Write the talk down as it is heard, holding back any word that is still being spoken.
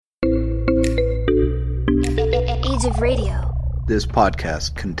Alternative radio. This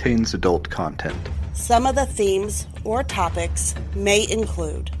podcast contains adult content. Some of the themes or topics may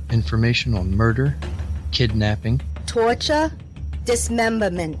include information on murder, kidnapping, torture,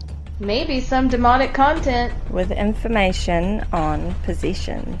 dismemberment, maybe some demonic content, with information on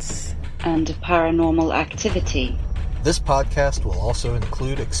possessions, and paranormal activity. This podcast will also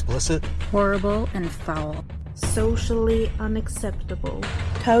include explicit, horrible and foul, socially unacceptable,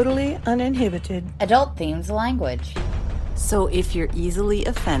 totally uninhibited, adult themes language. So if you're easily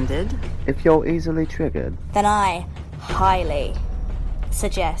offended, if you're easily triggered, then I highly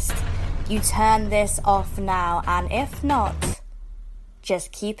suggest you turn this off now, and if not,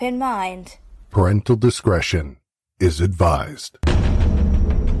 just keep in mind, parental discretion is advised.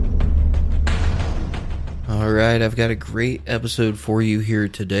 Alright, I've got a great episode for you here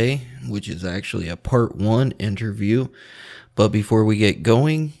today, which is actually a part 1 interview. But before we get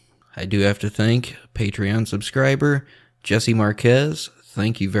going, I do have to thank Patreon subscriber Jesse Marquez.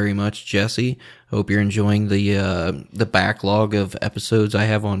 Thank you very much, Jesse. Hope you're enjoying the backlog of episodes I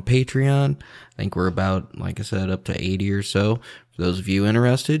have on Patreon. I think we're about, like I said, up to 80 or so. For those of you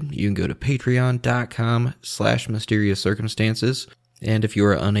interested, you can go to patreon.com/mysteriouscircumstances. And if you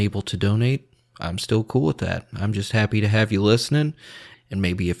are unable to donate, I'm still cool with that. I'm just happy to have you listening. And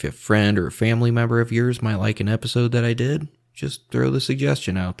maybe if a friend or a family member of yours might like an episode that I did, just throw the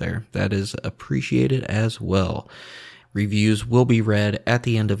suggestion out there. That is appreciated as well. Reviews will be read at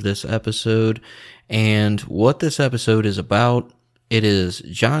the end of this episode. And what this episode is about, it is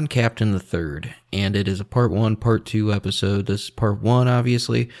John Captain III. And it is a part 1, part 2 episode. This is part 1,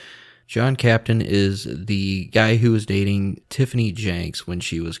 obviously. John Captain is the guy who was dating Tiffany Jenks when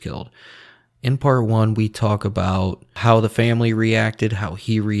she was killed. In part 1, we talk about how the family reacted, how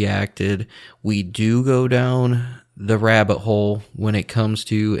he reacted. We do go down the rabbit hole when it comes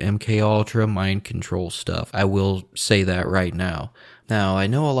to MKUltra mind control stuff. I will say that right now. Now, I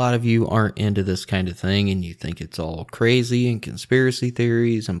know a lot of you aren't into this kind of thing and you think it's all crazy and conspiracy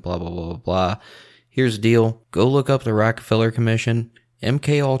theories and blah, blah, blah, blah, blah. Here's the deal. Go look up the Rockefeller Commission.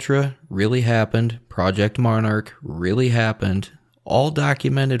 MKUltra really happened. Project Monarch really happened. All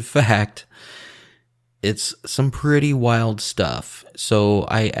documented fact. It's some pretty wild stuff. So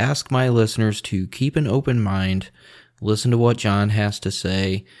I ask my listeners to keep an open mind, listen to what John has to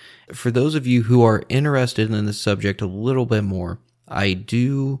say. For those of you who are interested in this subject a little bit more, I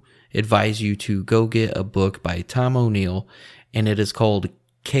do advise you to go get a book by Tom O'Neill, and it is called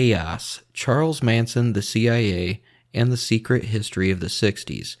Chaos: Charles Manson, the CIA, and the Secret History of the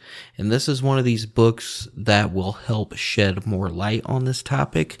 60s. And this is one of these books that will help shed more light on this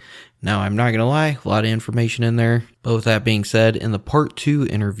topic. Now, I'm not going to lie, a lot of information in there. But with that being said, in the part 2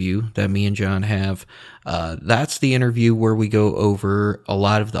 interview that me and John have, that's the interview where we go over a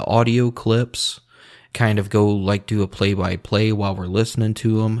lot of the audio clips, kind of go like do a play-by-play while we're listening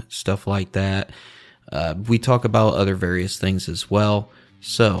to them, stuff like that. We talk about other various things as well.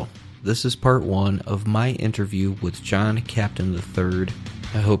 So, this is part 1 of my interview with John Captain III.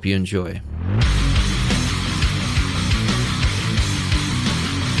 I hope you enjoy.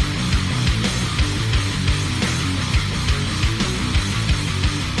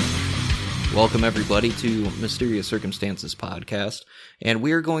 Welcome everybody to Mysterious Circumstances podcast, and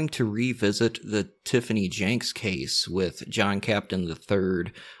we are going to revisit the Tiffany Jenks case with John Captain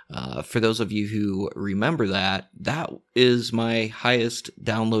III. For those of you who remember that is my highest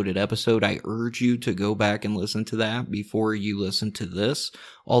downloaded episode. I urge you to go back and listen to that before you listen to this,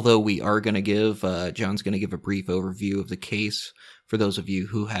 although we are going to give, John's going to give a brief overview of the case for those of you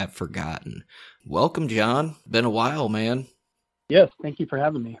who have forgotten. Welcome, John. Been a while, man. Yes, thank you for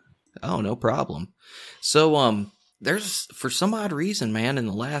having me. Oh, no problem. So, there's, for some odd reason, man, in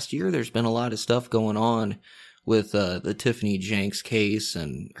the last year, there's been a lot of stuff going on with the Tiffany Jenks case,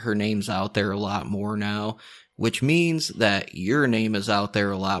 and her name's out there a lot more now, which means that your name is out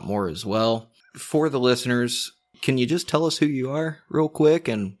there a lot more as well. For the listeners, can you just tell us who you are real quick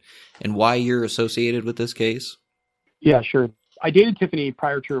and why you're associated with this case? Yeah, sure. I dated Tiffany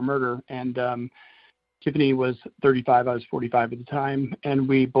prior to her murder, and Tiffany was 35, I was 45 at the time, and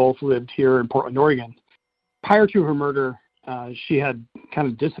we both lived here in Portland, Oregon. Prior to her murder, she had kind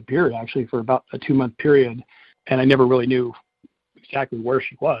of disappeared, actually, for about a 2-month period, and I never really knew exactly where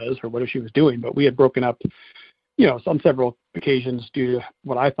she was or what she was doing, but we had broken up, on several occasions due to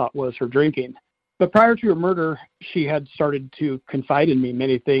what I thought was her drinking. But prior to her murder, she had started to confide in me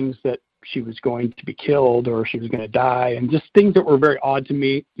many things, that she was going to be killed or she was going to die, and just things that were very odd to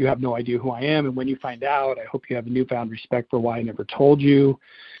me. You have no idea who I am, and when you find out, I hope you have a newfound respect for why I never told you.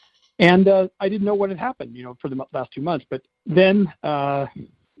 And I didn't know what had happened, for the last 2 months. But then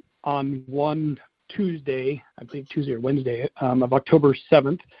on one Tuesday, I believe Tuesday or Wednesday, of October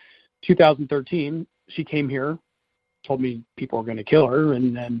 7th, 2013, she came here, told me people were going to kill her,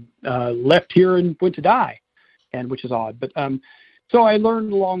 and then left here and went to die, and which is odd. But so I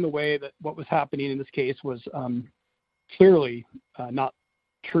learned along the way that what was happening in this case was clearly not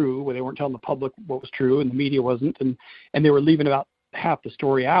true, where they weren't telling the public what was true, and the media wasn't, and they were leaving about half the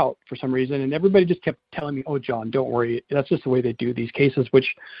story out for some reason, and everybody just kept telling me, "Oh, John, don't worry, that's just the way they do these cases,"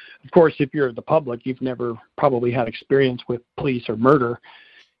 which, of course, if you're the public, you've never probably had experience with police or murder.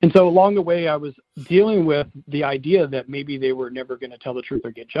 And so along the way, I was dealing with the idea that maybe they were never going to tell the truth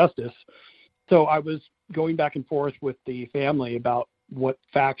or get justice. So I was going back and forth with the family about what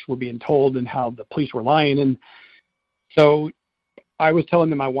facts were being told and how the police were lying. And so I was telling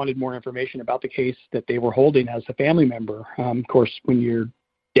them I wanted more information about the case that they were holding as a family member. Of course, when you're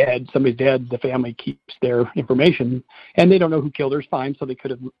dead, somebody's dead, the family keeps their information, and they don't know who killed her. It's fine, so they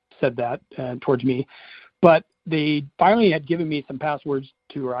could have said that towards me. But they finally had given me some passwords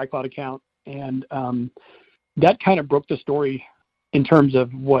to her iCloud account, and that kind of broke the story in terms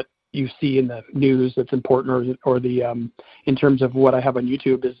of what you see in the news that's important, or the in terms of what I have on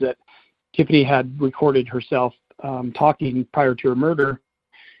YouTube, is that Tiffany had recorded herself talking prior to her murder,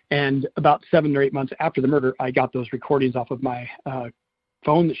 and about 7 or 8 months after the murder, I got those recordings off of my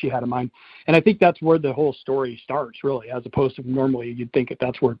phone that she had of mine. And I think that's where the whole story starts, really, as opposed to normally you'd think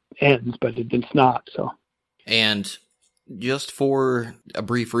that's where it ends, but it's not. So. And just for a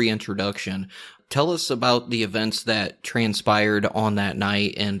brief reintroduction, tell us about the events that transpired on that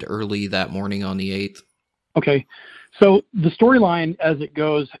night and early that morning on the 8th. Okay. So the storyline as it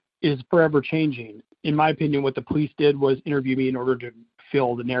goes is forever changing. In my opinion, what the police did was interview me in order to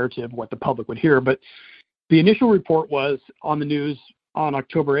fill the narrative, what the public would hear. But the initial report was on the news on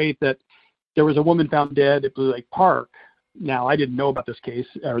October 8th that there was a woman found dead at Blue Lake Park. Now, I didn't know about this case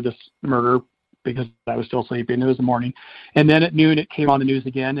or this murder because I was still sleeping. It was the morning. And then at noon, it came on the news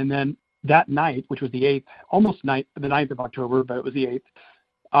again. And then that night, which was the 8th, almost the 9th of October, but it was the 8th,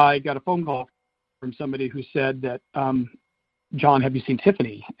 I got a phone call from somebody who said that, John, have you seen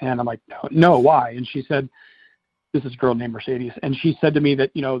Tiffany? And I'm like, no, why? And she said, this is a girl named Mercedes. And she said to me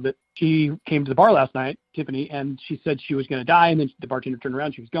that, that she came to the bar last night, Tiffany, and she said she was going to die. And then the bartender turned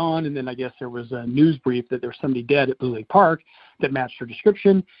around, she was gone. And then I guess there was a news brief that there was somebody dead at Blue Lake Park that matched her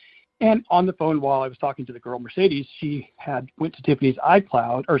description. And on the phone while I was talking to the girl Mercedes, she had went to Tiffany's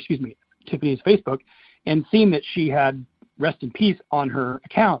Tiffany's Facebook, and seen that she had rest in peace on her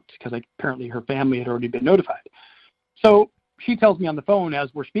account because apparently her family had already been notified. So she tells me on the phone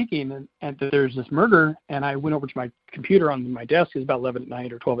as we're speaking and that there's this murder, and I went over to my computer on my desk. It was about 11 at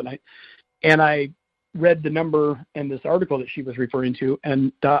night or 12 at night, and I read the number and this article that she was referring to,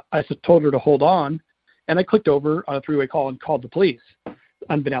 and I told her to hold on, and I clicked over on a three-way call and called the police.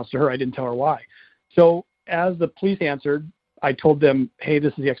 Unbeknownst to her, I didn't tell her why. So as the police answered, I told them, hey,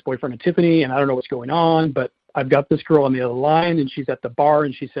 this is the ex-boyfriend of Tiffany, and I don't know what's going on, but I've got this girl on the other line, and she's at the bar,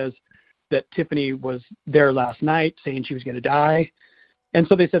 and she says that Tiffany was there last night saying she was going to die. And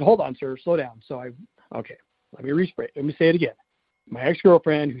so they said, hold on, sir, slow down. So okay, let me say it again. My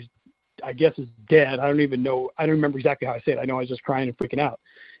ex-girlfriend, who's I guess is dead. I don't even know. I don't remember exactly how I said it. I know I was just crying and freaking out.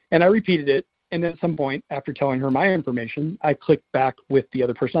 And I repeated it. And then at some point, after telling her my information, I clicked back with the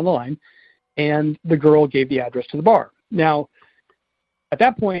other person on the line, and the girl gave the address to the bar. Now, at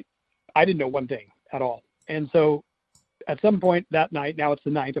that point, I didn't know one thing at all. And so at some point that night, now it's the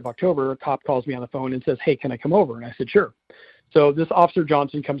 9th of October, a cop calls me on the phone and says, hey, can I come over? And I said, sure. So this Officer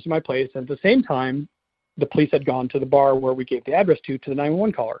Johnson comes to my place, and at the same time, the police had gone to the bar where we gave the address to the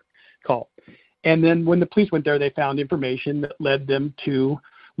 911 call. And then when the police went there, they found information that led them to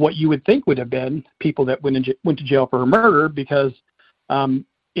what you would think would have been people that went to jail for her murder, because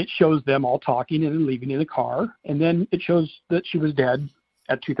it shows them all talking and then leaving in the car. And then it shows that she was dead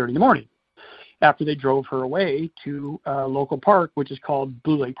at 2:30 in the morning after they drove her away to a local park, which is called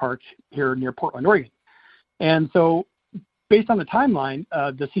Blue Lake Park here near Portland, Oregon. And so based on the timeline,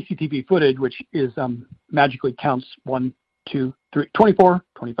 the CCTV footage, which is magically counts 1, 2, 3, 24,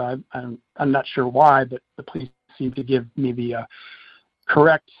 25. I'm not sure why, but the police seem to give me the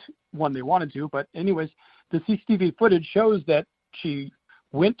correct one they wanted to. But anyways, the CCTV footage shows that she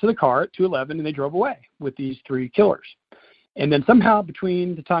went to the car at 2:11 and they drove away with these 3 killers. And then somehow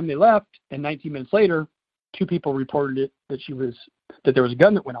between the time they left and 19 minutes later, 2 people reported it that there was a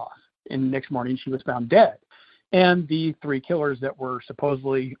gun that went off. And the next morning she was found dead. And the 3 killers that were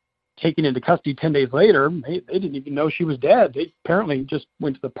supposedly taken into custody 10 days later, they didn't even know she was dead. They apparently just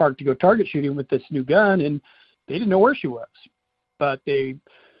went to the park to go target shooting with this new gun, and they didn't know where she was. But they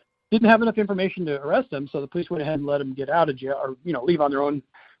didn't have enough information to arrest them, so the police went ahead and let them get out of jail, or leave on their own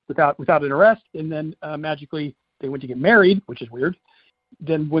without an arrest, and then magically they went to get married, which is weird.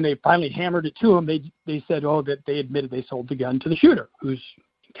 Then when they finally hammered it to him, they said, that they admitted they sold the gun to the shooter, who's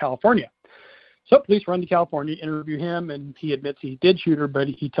in California. So police run to California, interview him, and he admits he did shoot her, but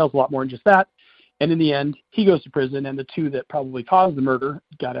he tells a lot more than just that. And in the end, he goes to prison, and the two that probably caused the murder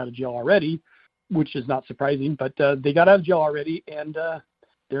got out of jail already, which is not surprising, but they got out of jail already, and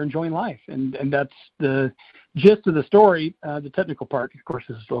they're enjoying life. And that's the gist of the story. The technical part, of course,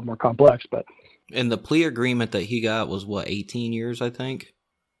 is a little more complex. But And the plea agreement that he got was, 18 years, I think?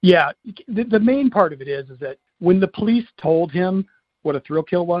 Yeah, the main part of it is that when the police told him what a thrill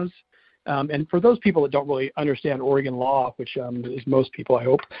kill was, and for those people that don't really understand Oregon law, which is most people, I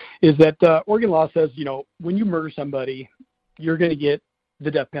hope, is that Oregon law says, when you murder somebody, you're going to get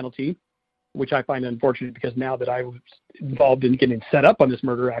the death penalty, which I find unfortunate because now that I was involved in getting set up on this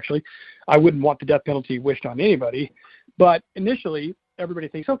murder, actually, I wouldn't want the death penalty wished on anybody. But initially, everybody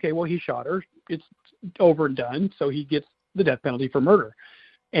thinks, okay, well, he shot her. It's over and done, so he gets the death penalty for murder.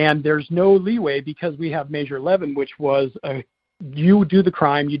 And there's no leeway because we have Measure 11, which was you do the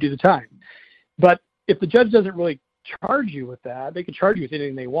crime, you do the time. But if the judge doesn't really charge you with that, they can charge you with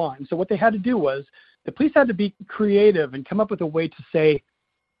anything they want. And so what they had to do was the police had to be creative and come up with a way to say,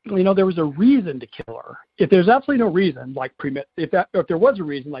 there was a reason to kill her. If there's absolutely no reason, like if there was a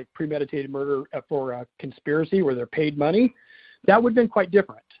reason, like premeditated murder for a conspiracy where they're paid money, that would have been quite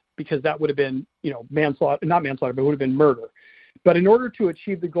different because that would have been, manslaughter, not manslaughter, but it would have been murder. But in order to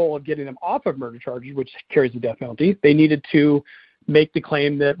achieve the goal of getting them off of murder charges, which carries the death penalty, they needed to make the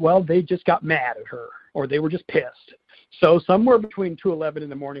claim that, they just got mad at her or they were just pissed. So somewhere between 2:11 in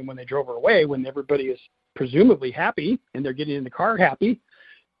the morning when they drove her away, when everybody is presumably happy and they're getting in the car happy,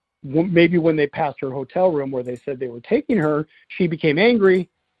 maybe when they passed her hotel room where they said they were taking her, she became angry,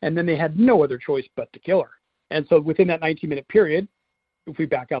 and then they had no other choice but to kill her. And so within that 19-minute period, if we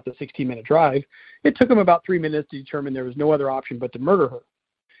back out the 16-minute drive, it took them about 3 minutes to determine there was no other option but to murder her.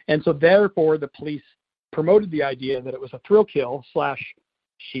 And so therefore, the police promoted the idea that it was a thrill kill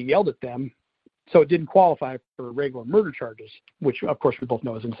 / she yelled at them, so it didn't qualify for regular murder charges, which, of course, we both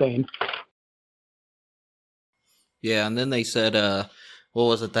know is insane. Yeah, and then they said, what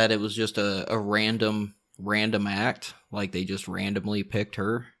was it, that it was just a random act? Like they just randomly picked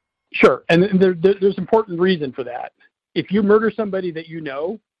her? Sure, and there's important reason for that. If you murder somebody that you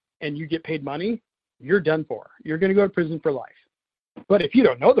know and you get paid money, you're done for. You're going to go to prison for life. But if you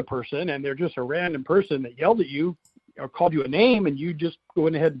don't know the person and they're just a random person that yelled at you or called you a name and you just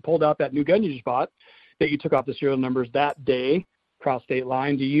went ahead and pulled out that new gun you just bought that you took off the serial numbers that day, cross state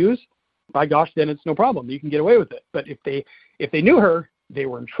line to use, by gosh, then it's no problem. You can get away with it. But if they knew her, they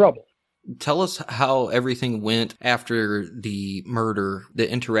were in trouble. Tell us how everything went after the murder, the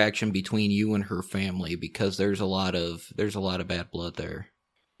interaction between you and her family, because there's a lot of bad blood there.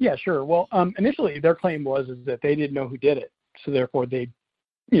 Yeah, sure. Well, initially their claim was that they didn't know who did it, so therefore they,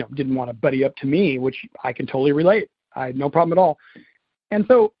 didn't want to buddy up to me, which I can totally relate. I had no problem at all. And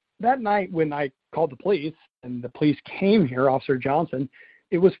so that night when I called the police and the police came here, Officer Johnson,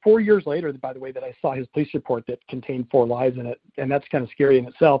 it was 4 years later, by the way, that I saw his police report that contained 4 lives in it, and that's kind of scary in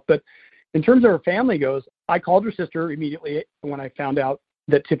itself. But in terms of her family goes, I called her sister immediately when I found out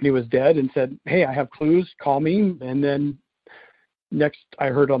that Tiffany was dead and said, hey, I have clues, call me. And then next I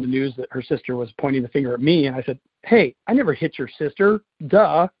heard on the news that her sister was pointing the finger at me, and I said, hey, I never hit your sister,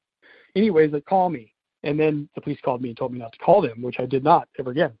 duh. Anyways, they call me. And then the police called me and told me not to call them, which I did not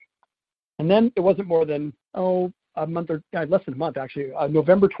ever again. And then it wasn't more than, a month or less than a month, actually,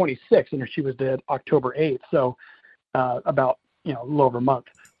 November 26th, and she was dead October 8th. So about, a little over a month,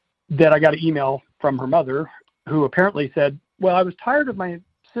 that I got an email from her mother who apparently said, well, I was tired of my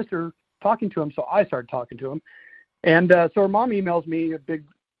sister talking to him, so I started talking to him. And so her mom emails me a big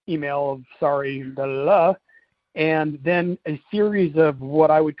email of sorry, blah, blah, blah. And then a series of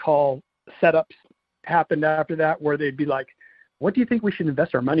what I would call setups happened after that, where they'd be like, what do you think we should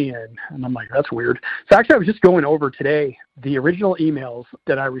invest our money in? And I'm like, that's weird. So actually, I was just going over today the original emails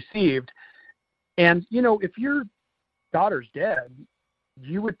that I received. And, if your daughter's dead,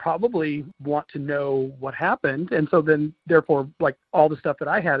 you would probably want to know what happened. And so then, therefore, like all the stuff that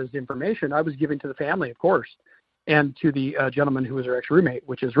I had as information, I was giving to the family, of course, and to the gentleman who was her ex-roommate,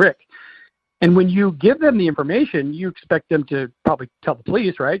 which is Rick. And when you give them the information, you expect them to probably tell the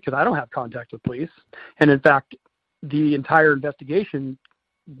police, right? Because I don't have contact with police. And in fact, the entire investigation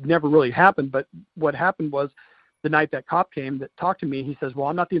never really happened. But what happened was the night that cop came that talked to me, he says, well,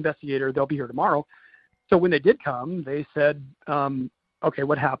 I'm not the investigator. They'll be here tomorrow. So when they did come, they said, okay,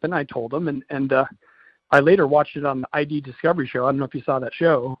 what happened? I told them. And I later watched it on the ID Discovery show. I don't know if you saw that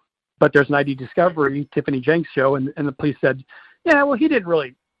show, but there's an ID Discovery, Tiffany Jenks show. And the police said, yeah, well, he didn't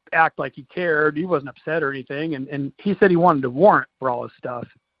really act like he cared. He wasn't upset or anything. And he said he wanted a warrant for all his stuff.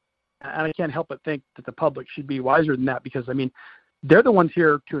 And I can't help but think that the public should be wiser than that, because, I mean, they're the ones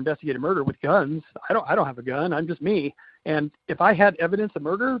here to investigate a murder with guns. I don't have a gun. I'm just me. And if I had evidence of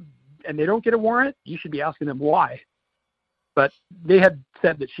murder and they don't get a warrant, you should be asking them why. But they had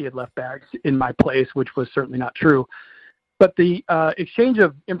said that she had left bags in my place, which was certainly not true. But the exchange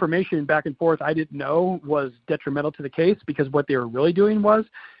of information back and forth I didn't know was detrimental to the case, because what they were really doing was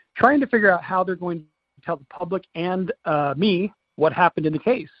trying to figure out how they're going to tell the public and me what happened in the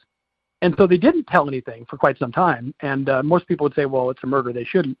case. And so they didn't tell anything for quite some time. And most people would say, well, it's a murder, they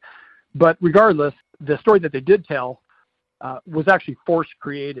shouldn't. But regardless, the story that they did tell was actually force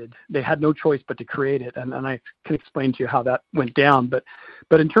created. They had no choice but to create it. And I can explain to you how that went down.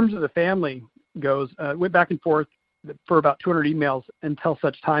 But in terms of the family goes, went back and forth for about 200 emails until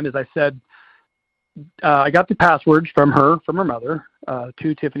such time as I said, I got the passwords from her mother,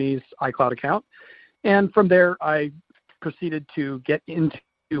 to Tiffany's iCloud account. And from there, I proceeded to get into,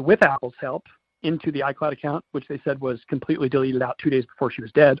 with Apple's help, into the iCloud account, which they said was completely deleted out 2 days before she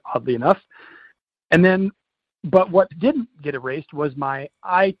was dead, oddly enough. And then, but what didn't get erased was my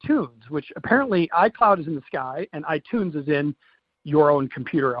iTunes, which apparently iCloud is in the sky and iTunes is in your own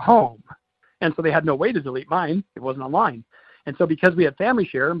computer at home. And so they had no way to delete mine. It wasn't online. And so because we had family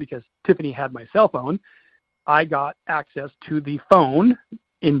share and because Tiffany had my cell phone, I got access to the phone,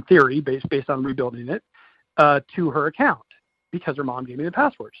 in theory, based on rebuilding it, to her account, because her mom gave me the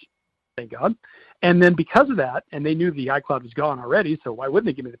passwords. Thank God. And then because of that, and they knew the iCloud was gone already, so why wouldn't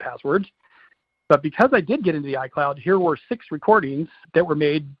they give me the passwords? But because I did get into the iCloud, here were 6 recordings that were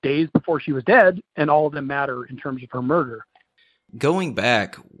made days before she was dead, and all of them matter in terms of her murder. Going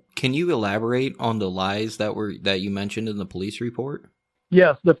back, can you elaborate on the lies that you mentioned in the police report?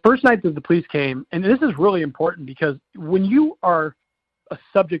 Yes, the first night that the police came, and this is really important because when you are a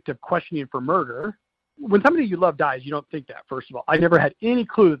subject of questioning for murder, when somebody you love dies, you don't think that, first of all. I never had any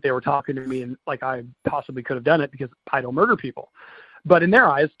clue that they were talking to me and like I possibly could have done it, because I don't murder people. But in their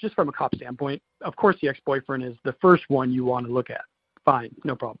eyes, just from a cop standpoint, of course the ex-boyfriend is the first one you want to look at. Fine,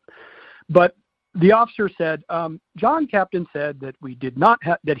 no problem. But the officer said, John Captain said that he did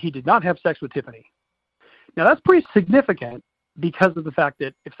not have sex with Tiffany. Now that's pretty significant, because of the fact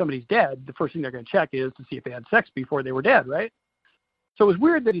that if somebody's dead, the first thing they're going to check is to see if they had sex before they were dead, right? So it was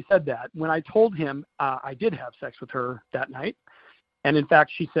weird that he said that when I told him I did have sex with her that night. And in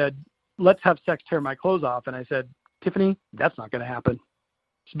fact, she said, let's have sex, tear my clothes off. And I said, Tiffany, that's not going to happen.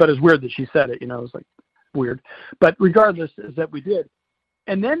 But it's weird that she said it, it was like weird. But regardless, is that we did.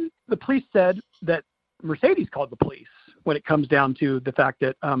 And then the police said that Mercedes called the police when it comes down to the fact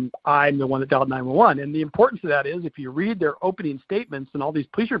that I'm the one that dialed 911. And the importance of that is, if you read their opening statements and all these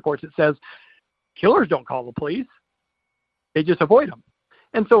police reports, it says killers don't call the police. They just avoid them.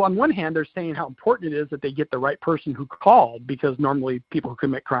 And so on one hand, they're saying how important it is that they get the right person who called, because normally people who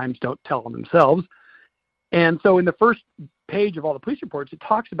commit crimes don't tell them themselves. And so in the first page of all the police reports, it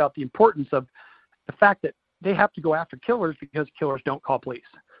talks about the importance of the fact that they have to go after killers because killers don't call police.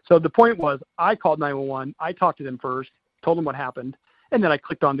 So the point was, I called 911, I talked to them first, told them what happened, and then I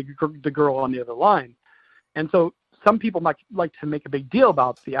clicked on the girl on the other line. And so some people might like to make a big deal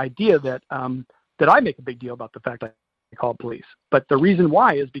about the idea that that I make a big deal about the fact that I called police. But the reason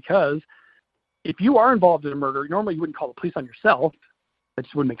why is because if you are involved in a murder, normally you wouldn't call the police on yourself. That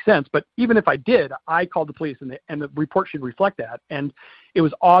just wouldn't make sense. But even if I did, I called the police, and the report should reflect that. And it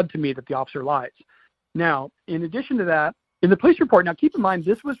was odd to me that the officer lies. Now, in addition to that, in the police report, now keep in mind,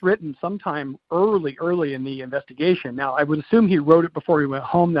 this was written sometime early in the investigation. Now, I would assume he wrote it before he went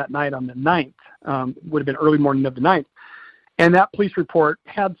home that night on the 9th. Would have been early morning of the 9th. And that police report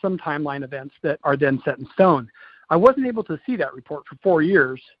had some timeline events that are then set in stone. I wasn't able to see that report for 4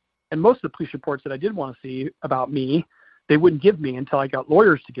 years. And most of the police reports that I did want to see about me, they wouldn't give me until I got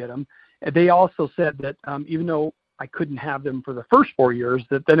lawyers to get them. And they also said that even though I couldn't have them for the first 4 years,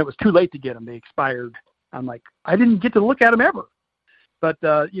 that then it was too late to get them. They expired. I'm like, I didn't get to look at them ever. But,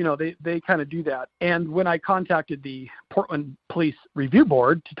 they kind of do that. And when I contacted the Portland Police Review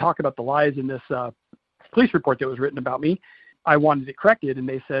Board to talk about the lies in this police report that was written about me, I wanted it corrected. And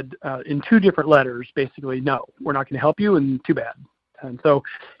they said in 2 different letters, basically, no, we're not going to help you, and too bad. And so,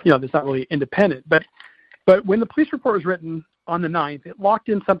 that's not really independent. But when the police report was written on the 9th, it locked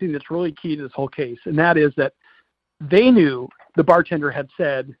in something that's really key to this whole case. And that is that they knew the bartender had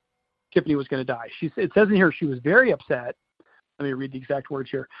said Tiffany was going to die. It says in here she was very upset. Let me read the exact words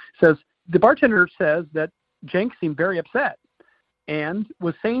here. It says, the bartender says that Jenks seemed very upset and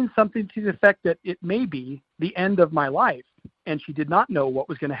was saying something to the effect that it may be the end of my life, and she did not know what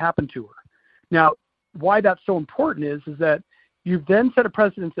was going to happen to her. Now, why that's so important is that you've then set a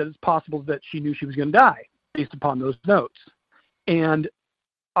precedent that it's possible that she knew she was going to die based upon those notes. And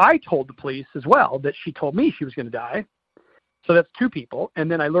I told the police as well that she told me she was going to die. So that's two people.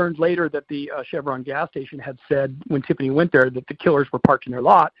 And then I learned later that the Chevron gas station had said when Tiffany went there that the killers were parked in their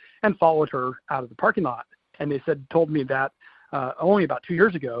lot and followed her out of the parking lot. And they told me that only about 2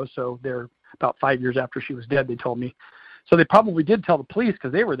 years ago. So they're about 5 years after she was dead, they told me. So they probably did tell the police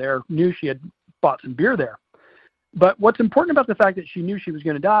because they were there, knew she had bought some beer there. But what's important about the fact that she knew she was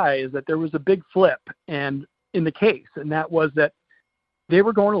going to die is that there was a big flip in the case. And that was that they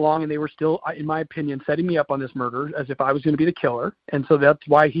were going along and they were still, in my opinion, setting me up on this murder as if I was going to be the killer. And so that's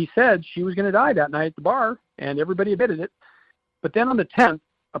why he said she was going to die that night at the bar, and everybody admitted it. But then on the 10th,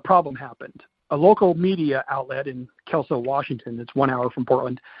 a problem happened. A local media outlet in Kelso, Washington, that's 1 hour from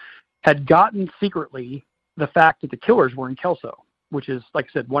Portland, had gotten secretly the fact that the killers were in Kelso, which is, like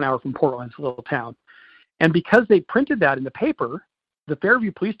I said, 1 hour from Portland. It's a little town. And because they printed that in the paper, the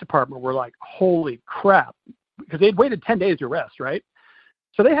Fairview Police Department were like, holy crap, because they'd waited 10 days to arrest, right?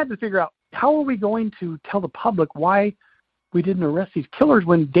 So they had to figure out, how are we going to tell the public why we didn't arrest these killers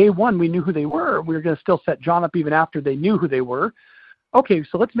when day one we knew who they were? We were going to still set John up even after they knew who they were. Okay,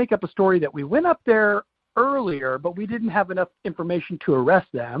 so let's make up a story that we went up there earlier, but we didn't have enough information to arrest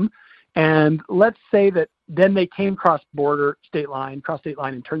them. And let's say that then they came cross state line,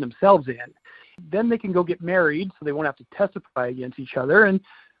 and turned themselves in. Then they can go get married, so they won't have to testify against each other. And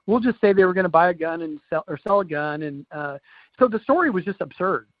we'll just say they were going to buy a gun and sell a gun. And so the story was just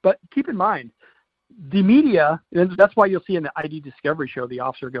absurd. But keep in mind, the media, and that's why you'll see in the ID Discovery show, the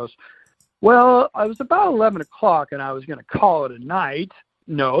officer goes, well, I was about 11 o'clock and I was going to call it a night.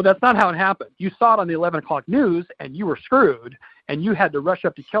 No, that's not how it happened. You saw it on the 11 o'clock news and you were screwed, and you had to rush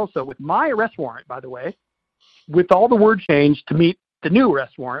up to Kelso with my arrest warrant, by the way, with all the word change to meet the new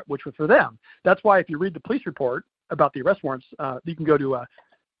arrest warrant, which was for them. That's why if you read the police report about the arrest warrants, you can go to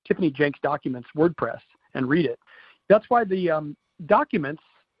Tiffany Jenks Documents WordPress and read it. That's why the documents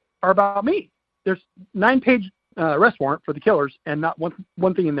are about me. There's 9-page arrest warrant for the killers, and not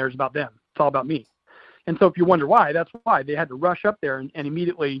one thing in there is about them. It's all about me. And so if you wonder why, that's why they had to rush up there and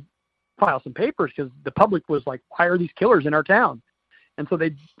immediately file some papers, because the public was like, why are these killers in our town? And so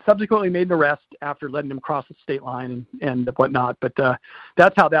they subsequently made an arrest after letting them cross the state line and whatnot. But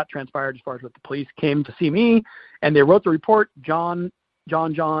that's how that transpired as far as what the police came to see me, and they wrote the report, John,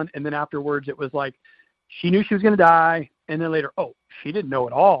 and then afterwards it was like, she knew she was going to die, and then later, oh, she didn't know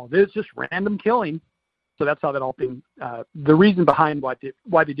at all. This is just random killing. So that's how that all thing, the reason behind why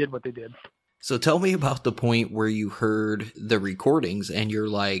they did what they did. So tell me about the point where you heard the recordings and you're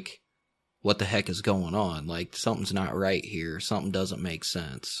like, what the heck is going on? Like, something's not right here. Something doesn't make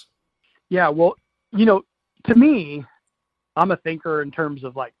sense. Yeah, well, to me, I'm a thinker in terms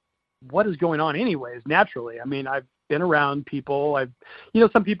of like, what is going on anyways, naturally. I mean, I've been around people.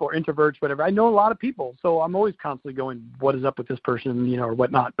 Some people are introverts, whatever. I know a lot of people, so I'm always constantly going, what is up with this person, or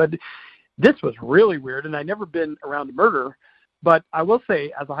whatnot. But this was really weird, and I'd never been around a murder. But I will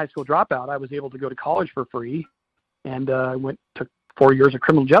say, as a high school dropout, I was able to go to college for free, and I took 4 years of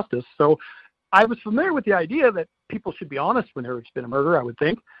criminal justice. So I was familiar with the idea that people should be honest when there's been a murder, I would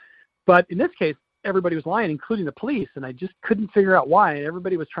think. But in this case, everybody was lying, including the police, and I just couldn't figure out why. And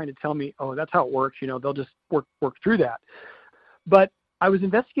everybody was trying to tell me, oh, that's how it works. They'll just work through that. But I was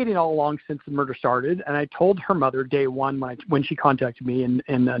investigating all along since the murder started, and I told her mother day one when she contacted me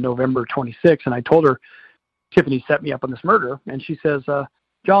in November 26, and I told her, Tiffany set me up on this murder, and she says,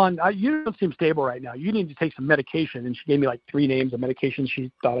 John, you don't seem stable right now. You need to take some medication. And she gave me like 3 names of medications she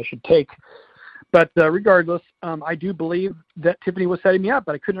thought I should take. But regardless, I do believe that Tiffany was setting me up,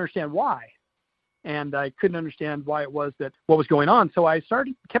 but I couldn't understand why. And I couldn't understand why it was that what was going on. So I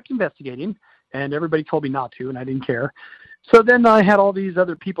kept investigating, and everybody told me not to, and I didn't care. So then I had all these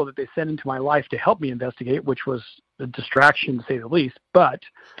other people that they sent into my life to help me investigate, which was a distraction to say the least. But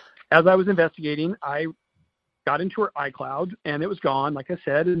as I was investigating, I got into her iCloud, and it was gone, like I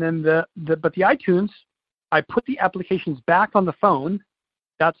said. And then but the iTunes, I put the applications back on the phone.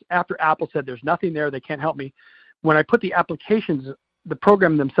 That's after Apple said there's nothing there, they can't help me. When I put the applications, the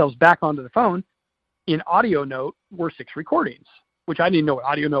program themselves back onto the phone, in Audio Note were 6 recordings, which I didn't know what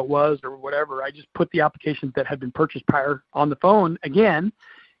Audio Note was or whatever. I just put the applications that had been purchased prior on the phone again,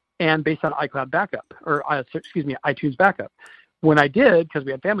 and based on iCloud backup, or iTunes backup. When I did, because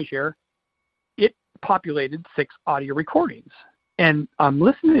we had family share, it populated 6 audio recordings. And I'm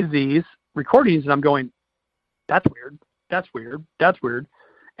listening to these recordings and I'm going, that's weird.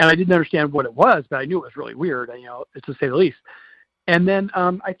 And I didn't understand what it was, but I knew it was really weird, to say the least. And then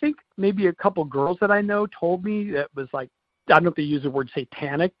I think maybe a couple girls that I know told me that was like, I don't know if they use the word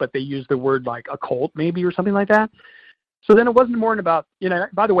satanic, but they used the word like occult maybe or something like that. So then it wasn't more about,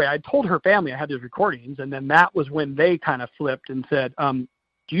 by the way, I told her family I had these recordings, and then that was when they kind of flipped and said,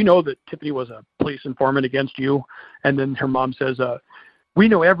 do you know that Tiffany was a police informant against you? And then her mom says, we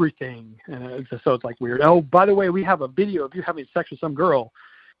know everything. And so it's like weird. Oh, by the way, we have a video of you having sex with some girl.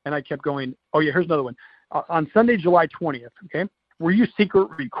 And I kept going, oh, yeah, here's another one. On Sunday, July 20th, okay, were you secret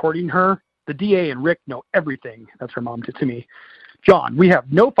recording her? The DA and Rick know everything. That's her mom to me. John, we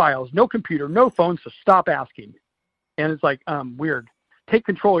have no files, no computer, no phone, so stop asking. And it's like, weird. Take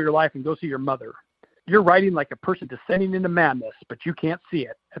control of your life and go see your mother. You're writing like a person descending into madness, but you can't see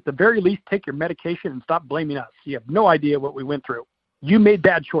it. At the very least, take your medication and stop blaming us. You have no idea what we went through. You made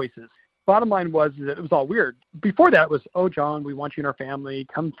bad choices. Bottom line was that it was all weird. Before that, it was, oh, John, we want you and our family.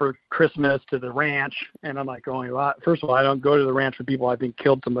 Come for Christmas to the ranch. And I'm like, going, well, first of all, I don't go to the ranch with people I think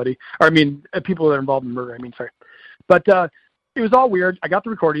killed somebody. People that are involved in murder. But it was all weird. I got the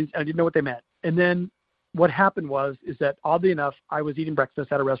recordings, and I didn't know what they meant. And then what happened is that, oddly enough, I was eating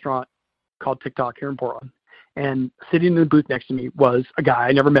breakfast at a restaurant called TikTok here in Portland. And sitting in the booth next to me was a guy.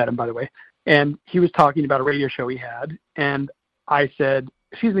 I never met him, by the way. And he was talking about a radio show he had. And I said,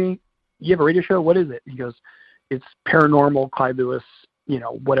 excuse me, you have a radio show? What is it? He goes, it's Paranormal, Clyde Lewis,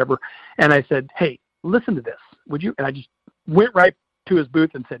 whatever. And I said, hey, listen to this, would you? And I just went right to his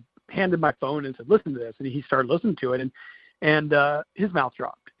booth and handed my phone and said, listen to this. And he started listening to it. And his mouth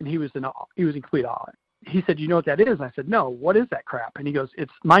dropped. And he was in complete awe. He said, you know what that is? And I said, no, what is that crap? And he goes,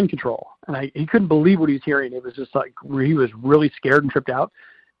 it's mind control. And he couldn't believe what he was hearing. It was just like, he was really scared and tripped out.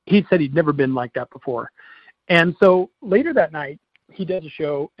 He said he'd never been like that before. And so later that night, he does a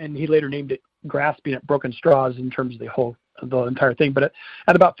show, and he later named it Grasping at Broken Straws in terms of the entire thing. But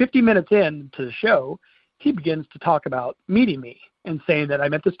at about 50 minutes into the show, he begins to talk about meeting me and saying that I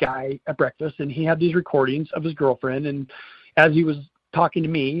met this guy at breakfast, and he had these recordings of his girlfriend. And as he was talking to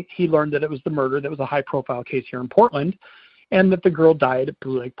me, he learned that it was the murder that was a high-profile case here in Portland, and that the girl died at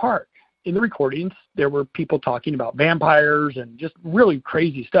Blue Lake Park. In the recordings, there were people talking about vampires and just really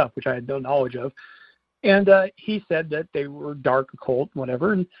crazy stuff, which I had no knowledge of. And he said that they were dark, occult,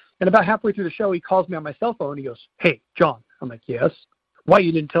 whatever. And about halfway through the show, he calls me on my cell phone. He goes, hey, John. I'm like, yes. Why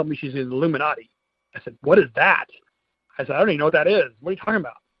you didn't tell me she's in the Illuminati? I said, what is that? I said, I don't even know what that is. What are you talking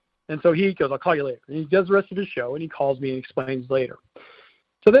about? And so he goes, I'll call you later. And he does the rest of his show, and he calls me and explains later.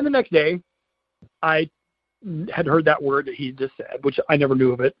 So then the next day, I had heard that word that he just said, which I never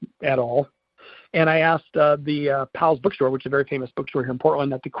knew of it at all. And I asked the Powell's Bookstore, which is a very famous bookstore here in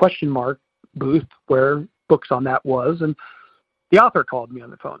Portland, at the question mark booth where books on that was. And the author called me on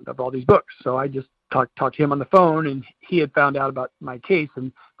the phone of all these books. So I just talked to him on the phone, and he had found out about my case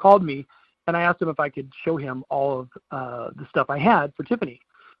and called me. And I asked him if I could show him all of the stuff I had for Tiffany.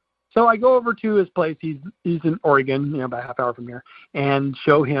 So I go over to his place. He's in Oregon, about a half hour from here, and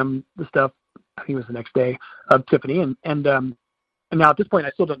show him the stuff. I think it was the next day of Tiffany. And now at this point,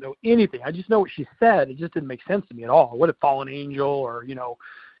 I still don't know anything. I just know what she said. It just didn't make sense to me at all. What a fallen angel, or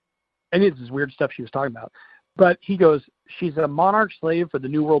any of this weird stuff she was talking about. But he goes, she's a monarch slave for the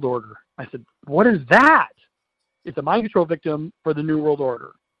New World Order. I said, what is that? It's a mind control victim for the New World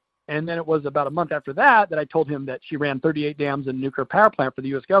Order. And then it was about a month after that I told him that she ran 38 dams in a nuclear power plant for the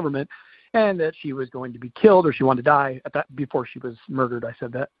U.S. government, and that she was going to be killed, or she wanted to die before she was murdered. I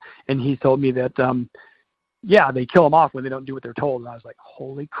said that. And he told me that, they kill them off when they don't do what they're told. And I was like,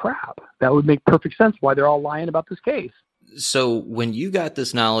 holy crap. That would make perfect sense why they're all lying about this case. So when you got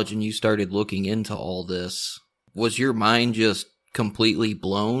this knowledge and you started looking into all this, was your mind just completely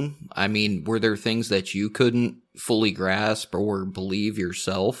blown? I mean, were there things that you couldn't fully grasp or believe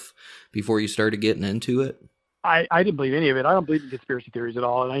yourself before you started getting into it? I didn't believe any of it. I don't believe in conspiracy theories at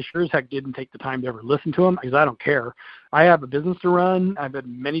all, and I sure as heck didn't take the time to ever listen to them, because I don't care. I have a business to run. I've had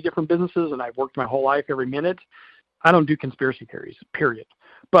many different businesses, and I've worked my whole life every minute. I don't do conspiracy theories, period.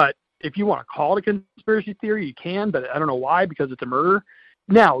 But if you want to call it a conspiracy theory, you can, but I don't know why, because it's a murder.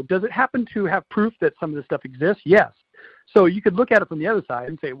 Now, does it happen to have proof that some of this stuff exists? Yes. So you could look at it from the other side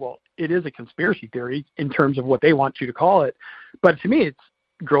and say, well, it is a conspiracy theory in terms of what they want you to call it. But to me, it's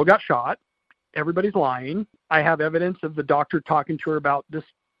girl got shot. Everybody's lying. I have evidence of the doctor talking to her about this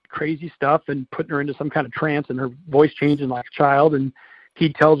crazy stuff and putting her into some kind of trance, and her voice changing like a child. And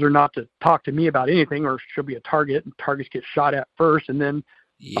he tells her not to talk to me about anything, or she'll be a target, and targets get shot at first. And then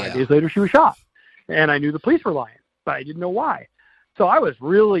 5 days later, she was shot. And I knew the police were lying, but I didn't know why. So I was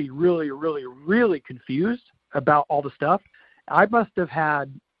really, really, really, really confused about all the stuff. I must have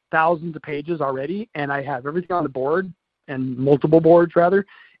had thousands of pages already, and I have everything on the board, and multiple boards rather,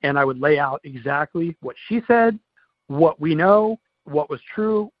 and I would lay out exactly what she said, what we know, what was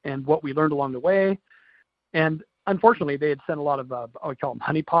true, and what we learned along the way. And unfortunately, they had sent a lot of, I would call them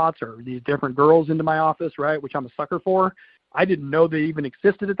honeypots or these different girls into my office, right, which I'm a sucker for. I didn't know they even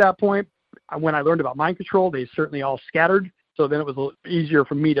existed at that point. When I learned about mind control, they certainly all scattered. So then it was a little easier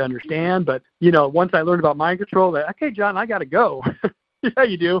for me to understand. But, once I learned about mind control, okay, John, I got to go. Yeah,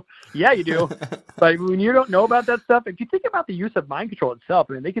 you do. Yeah, you do. But when you don't know about that stuff, if you think about the use of mind control itself,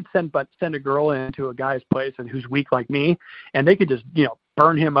 I mean, they could send a girl into a guy's place and who's weak like me, and they could just,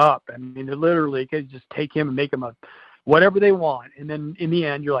 burn him up. I mean, they literally could just take him and make him a whatever they want. And then in the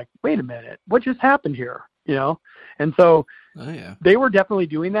end, you're like, wait a minute, what just happened here? And so they were definitely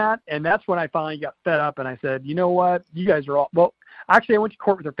doing that. And that's when I finally got fed up and I said, you know what, you guys are all, well, actually I went to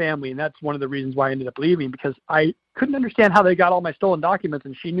court with her family, and that's one of the reasons why I ended up leaving, because I couldn't understand how they got all my stolen documents,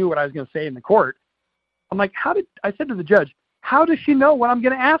 and she knew what I was going to say in the court. I'm like, I said to the judge, how does she know what I'm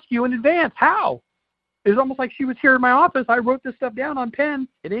going to ask you in advance? How? It was almost like she was here in my office. I wrote this stuff down on pen.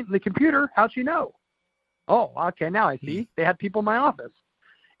 It ain't in the computer. How'd she know? Oh, okay, now I see. They had people in my office.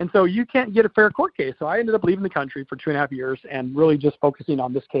 And so you can't get a fair court case. So I ended up leaving the country for 2.5 years and really just focusing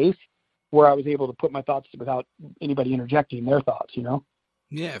on this case, where I was able to put my thoughts without anybody interjecting their thoughts,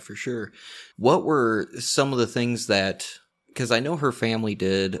 Yeah, for sure. What were some of the things because I know her family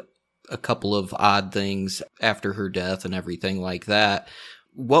did a couple of odd things after her death and everything like that.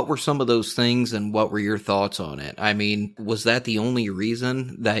 What were some of those things, and what were your thoughts on it? I mean, was that the only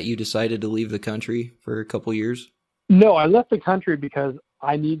reason that you decided to leave the country for a couple years? No, I left the country because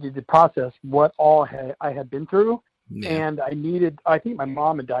I needed to process what all I had been through. Yeah. And I think my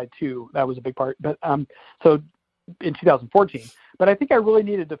mom had died too. That was a big part. But so in 2014, but I think I really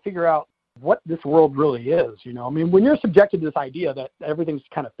needed to figure out what this world really is. I mean, when you're subjected to this idea that everything's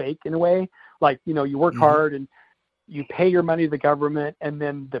kind of fake in a way, like, you work hard and you pay your money to the government, and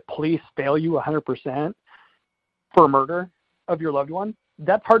then the police fail you 100% for a murder of your loved one,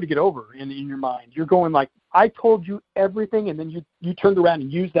 that's hard to get over in your mind. You're going like, I told you everything, and then you turned around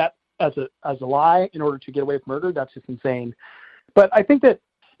and used that as a lie in order to get away from murder. That's just insane. But I think that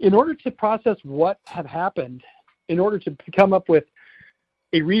in order to process what had happened, in order to come up with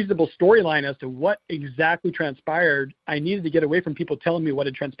a reasonable storyline as to what exactly transpired, I needed to get away from people telling me what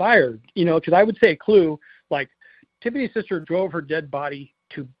had transpired. Because I would say a clue, like Tiffany's sister drove her dead body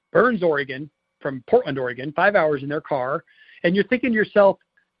to Burns, Oregon, from Portland, Oregon, 5 hours in their car. And you're thinking to yourself,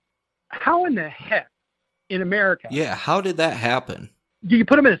 how in the heck in America? Yeah, how did that happen? Do you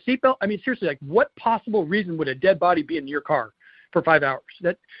put them in a seatbelt? I mean, seriously, like, what possible reason would a dead body be in your car for 5 hours?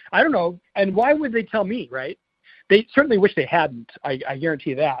 That, I don't know. And why would they tell me, right? They certainly wish they hadn't. I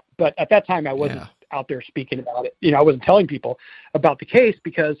guarantee that. But at that time, I wasn't out there speaking about it. I wasn't telling people about the case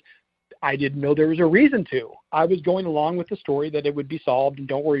because I didn't know there was a reason to. I was going along with the story that it would be solved, and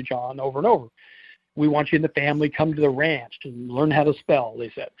don't worry, John, over and over. We want you and the family, come to the ranch and learn how to spell,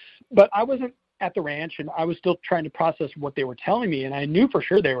 they said. But I wasn't at the ranch, and I was still trying to process what they were telling me, and I knew for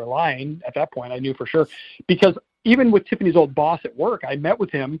sure they were lying at that point. I knew for sure, because even with Tiffany's old boss at work, I met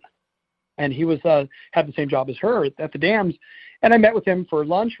with him, and he was had the same job as her at the dams, and I met with him for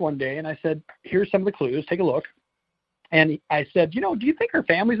lunch one day, and I said, here's some of the clues, take a look. And I said, do you think her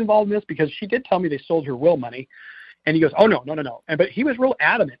family's involved in this? Because she did tell me they sold her will money. And he goes, oh, no. But he was real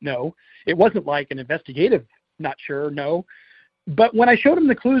adamant, no. It wasn't like an investigative, not sure, no. But when I showed him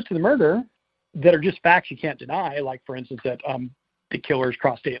the clues to the murder that are just facts you can't deny, like, for instance, that the killers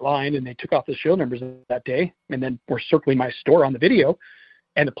crossed state line and they took off the show numbers that day and then were circling my store on the video,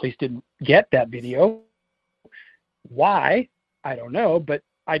 and the police didn't get that video. Why? I don't know. But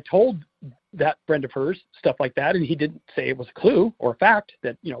I told that friend of hers stuff like that, and he didn't say it was a clue or a fact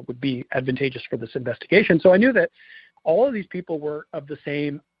that would be advantageous for this investigation. So I knew that all of these people were of the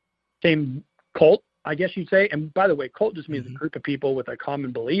same cult, I guess you'd say. And by the way, cult just means a group of people with a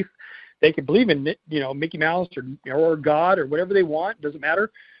common belief. They could believe in Mickey Mouse or God or whatever they want, doesn't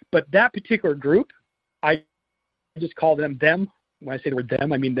matter. But that particular group, I just call them. When I say the word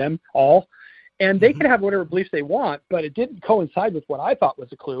them, I mean them all. And they can have whatever beliefs they want, but it didn't coincide with what I thought was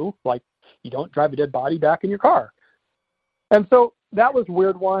a clue, like you don't drive a dead body back in your car. And so that was a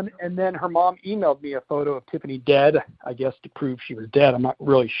weird one. And then her mom emailed me a photo of Tiffany dead, I guess to prove she was dead. I'm not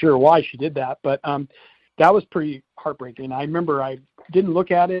really sure why she did that, but that was pretty heartbreaking. I remember I didn't look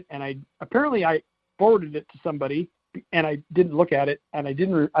at it, and I forwarded it to somebody, and I didn't look at it, and I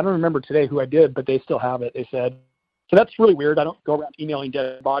don't remember today who I did, but they still have it, they said. So that's really weird. I don't go around emailing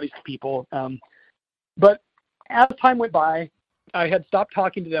dead bodies to people. But as time went by, I had stopped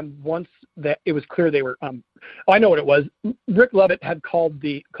talking to them once that it was clear they were, I know what it was. Rick Lovett had called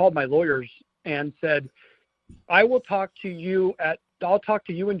my lawyers and said, I'll talk to you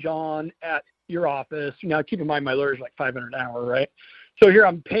and John at your office. Now, keep in mind, my lawyer's like $500 an hour, right? So here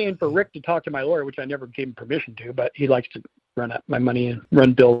I'm paying for Rick to talk to my lawyer, which I never gave him permission to, but he likes to run up my money and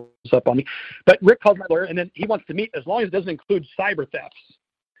run bills up on me. But Rick called my lawyer, and then he wants to meet as long as it doesn't include cyber thefts.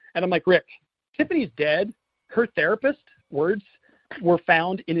 And I'm like, Rick, Tiffany's dead. Her therapist words were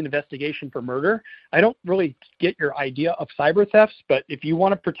found in an investigation for murder. I don't really get your idea of cyber thefts, but if you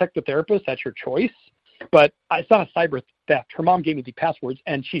want to protect the therapist, that's your choice. But it's not a cyber theft. Her mom gave me the passwords,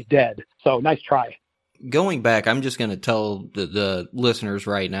 and she's dead. So nice try. Going back, I'm just going to tell the listeners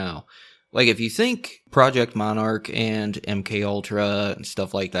right now, like, if you think Project Monarch and MK Ultra and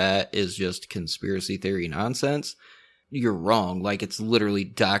stuff like that is just conspiracy theory nonsense, you're wrong. Like, it's literally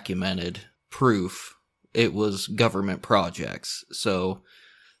documented proof it was government projects. So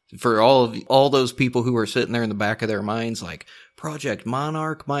for all those people who are sitting there in the back of their minds like, Project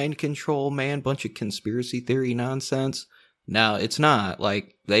Monarch, mind control, man, bunch of conspiracy theory nonsense. No, it's not.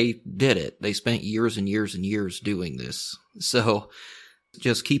 Like, they did it. They spent years and years and years doing this. So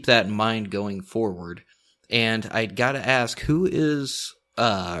just keep that in mind going forward. And I gotta ask, who is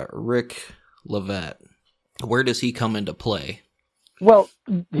Rick Levette? Where does he come into play? Well,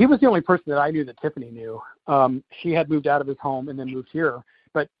 he was the only person that I knew that Tiffany knew. She had moved out of his home and then moved here.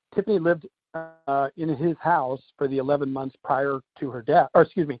 But Tiffany lived in his house for the 11 months prior to her death. Or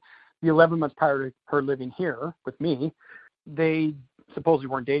excuse me, the 11 months prior to her living here with me. They supposedly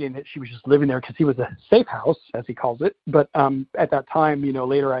weren't dating. That she was just living there because he was a safe house, as he calls it. But at that time,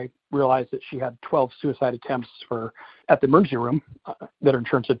 later I realized that she had 12 suicide attempts at the emergency room that her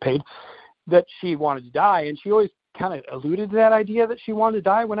insurance had paid, that she wanted to die. And she always kind of alluded to that idea that she wanted to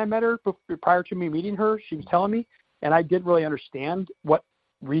die. When I met her prior to me meeting her, she was telling me, and I didn't really understand what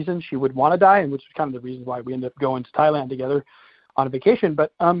reason she would want to die, and which is kind of the reason why we ended up going to Thailand together on a vacation.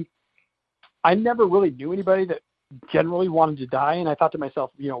 But I never really knew anybody that generally wanted to die, and I thought to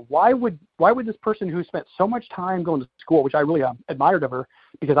myself, why would this person who spent so much time going to school, which I really admired of her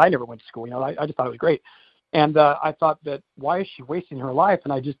because I never went to school, I just thought it was great, and I thought that why is she wasting her life?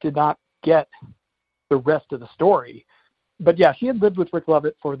 And I just did not get the rest of the story. But yeah, she had lived with Rick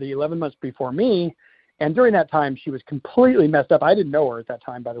Lovett for the 11 months before me, and during that time she was completely messed up. I didn't know her at that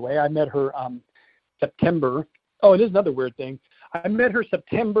time, by the way. I met her September. Oh, it is another weird thing. I met her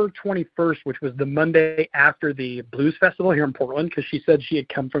September 21st, which was the Monday after the Blues Festival here in Portland, because she said she had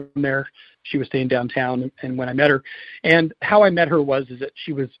come from there. She was staying downtown, and when I met her, and how I met her is that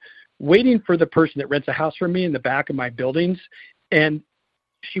she was waiting for the person that rents a house for me in the back of my buildings, and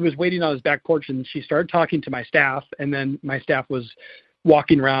she was waiting on his back porch, and she started talking to my staff, and then my staff was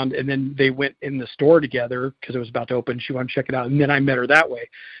walking around, and then they went in the store together because it was about to open. She wanted to check it out, and then I met her that way.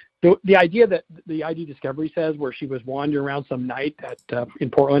 The idea that the ID Discovery says where she was wandering around some night in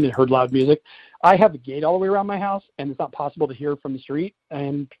Portland and heard loud music, I have a gate all the way around my house, and it's not possible to hear from the street.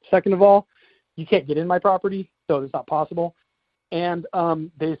 And second of all, you can't get in my property, so it's not possible. And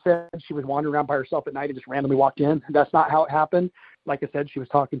they said she was wandering around by herself at night and just randomly walked in. That's not how it happened. Like I said, she was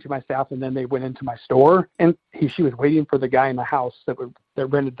talking to my staff, and then they went into my store, and she was waiting for the guy in the house that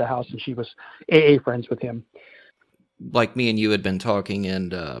rented the house, and she was AA friends with him. Like me and you had been talking,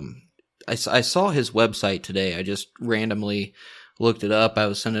 and I saw his website today. I just randomly looked it up. I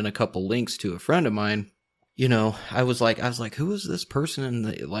was sending a couple links to a friend of mine. I was like, who is this person?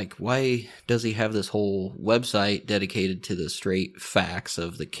 And why does he have this whole website dedicated to the straight facts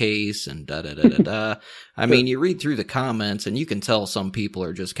of the case and da-da-da-da-da? I mean, you read through the comments and you can tell some people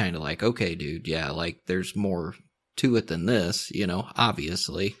are just kind of like, okay, dude, yeah, like there's more to it than this,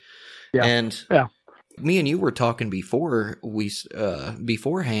 obviously. Yeah. And yeah. Me and you were talking beforehand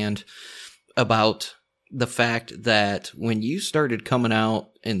about the fact that when you started coming out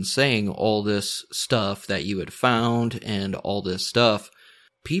and saying all this stuff that you had found and all this stuff,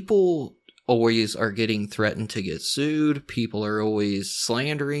 people always are getting threatened to get sued. People are always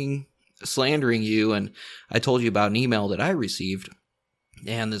slandering you. And I told you about an email that I received,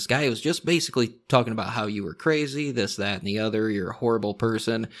 and this guy was just basically talking about how you were crazy, this, that, and the other. You're a horrible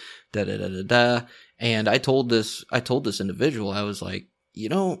person, da-da-da-da-da. And I told this individual, I was like,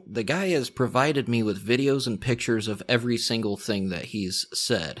 the guy has provided me with videos and pictures of every single thing that he's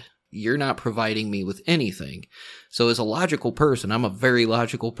said. You're not providing me with anything. So as a logical person, I'm a very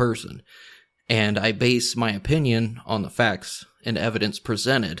logical person, and I base my opinion on the facts and evidence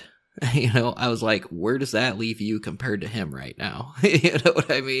presented. I was like, where does that leave you compared to him right now? You know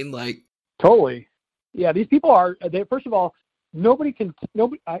what I mean? Like, totally. Yeah, these people first of all, nobody,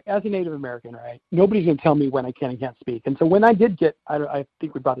 as a Native American, right, nobody's going to tell me when I can and can't speak. And so when I did get, I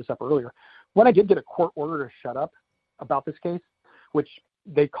think we brought this up earlier, when I did get a court order to shut up about this case, which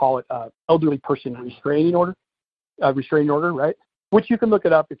they call it elderly person restraining order, right, which you can look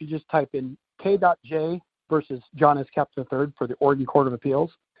it up if you just type in K.J. versus John S. Captain III for the Oregon Court of Appeals.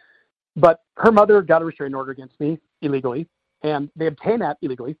 But her mother got a restraining order against me illegally, and they obtained that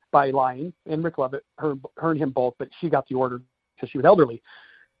illegally by lying. And Rick Lovett, her and him both, but she got the order because she was elderly,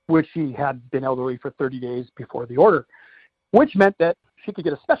 which she had been elderly for 30 days before the order, which meant that she could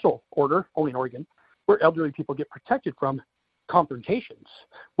get a special order, only in Oregon, where elderly people get protected from confrontations.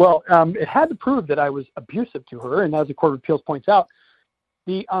 Well, it had to prove that I was abusive to her, and as the Court of Appeals points out,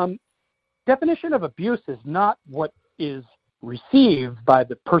 the definition of abuse is not what is received by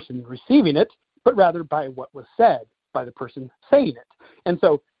the person receiving it, but rather by what was said by the person saying it. And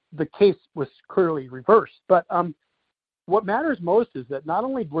so the case was clearly reversed. But what matters most is that not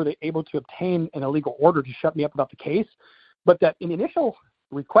only were they able to obtain an illegal order to shut me up about the case, but that in the initial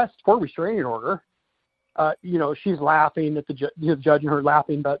request for restraining order, she's laughing at the judge and her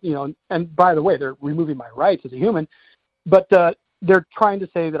laughing, but, and by the way, they're removing my rights as a human, but they're trying to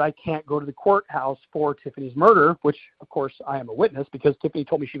say that I can't go to the courthouse for Tiffany's murder, which, of course, I am a witness because Tiffany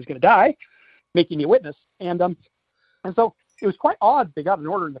told me she was going to die, making me a witness. And so it was quite odd they got an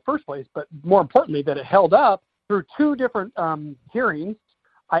order in the first place, but more importantly, that it held up through two different hearings.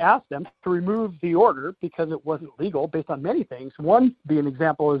 I asked them to remove the order because it wasn't legal based on many things. One being an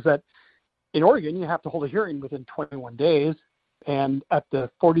example is that in Oregon, you have to hold a hearing within 21 days. And at the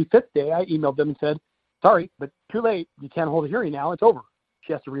 45th day, I emailed them and said, sorry, but too late. You can't hold a hearing now. It's over.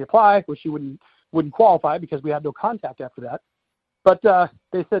 She has to reapply, which she wouldn't qualify because we had no contact after that. But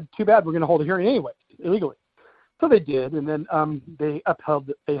they said, too bad, we're going to hold a hearing anyway, illegally. So they did, and then they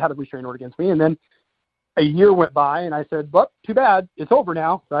had a restraining order against me. And then a year went by, and I said, well, too bad, it's over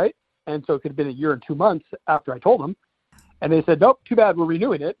now, right? And so it could have been a year and 2 months after I told them. And they said, nope, too bad, we're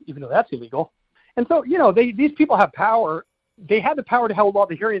renewing it, even though that's illegal. And so, these people have power. They had the power to hold all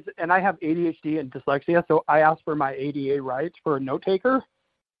the hearings, and I have ADHD and dyslexia, so I asked for my ADA rights for a note taker,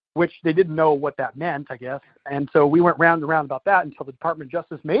 which they didn't know what that meant, I guess. And so we went round and round about that until the Department of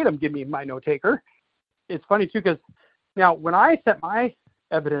Justice made them give me my note taker. It's funny, too, because now when I sent my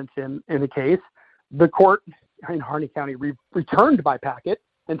evidence in the case, the court in Harney County returned my packet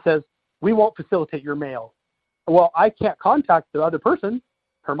and says, we won't facilitate your mail. Well, I can't contact the other person,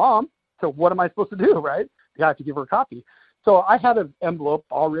 her mom, so what am I supposed to do, right? I have to give her a copy. So I had an envelope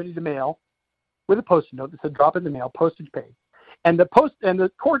all ready to mail with a post-it note that said drop in the mail, postage paid. And the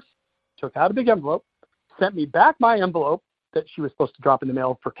courts took out a big envelope, sent me back my envelope that she was supposed to drop in the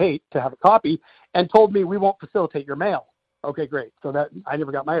mail for Kate to have a copy, and told me we won't facilitate your mail. Okay, great. So that I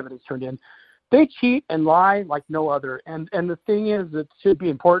never got my evidence turned in. They cheat and lie like no other. And the thing is that should be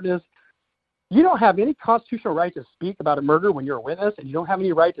important is you don't have any constitutional right to speak about a murder when you're a witness, and you don't have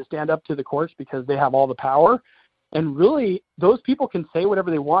any right to stand up to the courts because they have all the power. And really, those people can say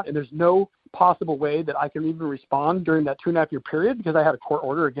whatever they want, and there's no possible way that I can even respond during that 2.5-year period because I had a court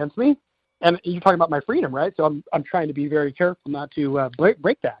order against me. And you're talking about my freedom, right? So I'm trying to be very careful not to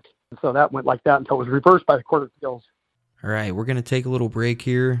break that. And so that went like that until it was reversed by the Court of Appeals. All right, we're going to take a little break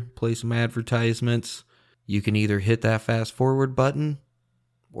here, play some advertisements. You can either hit that fast forward button,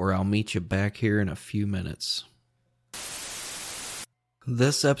 or I'll meet you back here in a few minutes.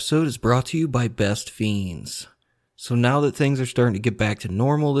 This episode is brought to you by Best Fiends. So now that things are starting to get back to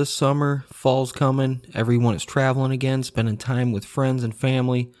normal this summer, fall's coming, everyone is traveling again, spending time with friends and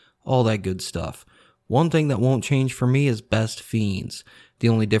family, all that good stuff. One thing that won't change for me is Best Fiends. The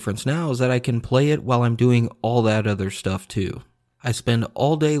only difference now is that I can play it while I'm doing all that other stuff too. I spend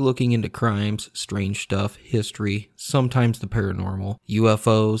all day looking into crimes, strange stuff, history, sometimes the paranormal,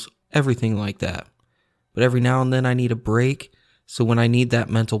 UFOs, everything like that. But every now and then I need a break, so when I need that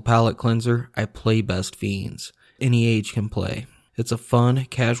mental palate cleanser, I play Best Fiends. Any age can play. It's a fun,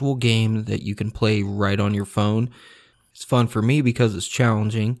 casual game that you can play right on your phone. It's fun for me because it's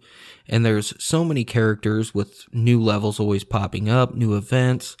challenging, and there's so many characters with new levels always popping up, new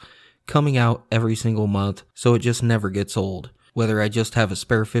events coming out every single month, so it just never gets old. Whether I just have a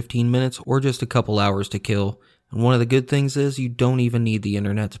spare 15 minutes or just a couple hours to kill, and one of the good things is you don't even need the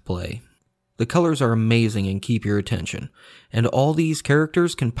internet to play. The colors are amazing and keep your attention, and all these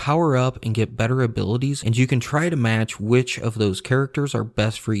characters can power up and get better abilities, and you can try to match which of those characters are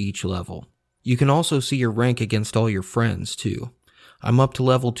best for each level. You can also see your rank against all your friends too. I'm up to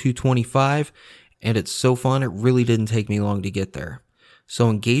level 225, and it's so fun it really didn't take me long to get there.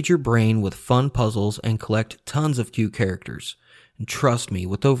 So engage your brain with fun puzzles and collect tons of cute characters. And trust me,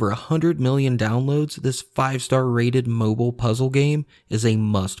 with over 100 million downloads, this 5-star rated mobile puzzle game is a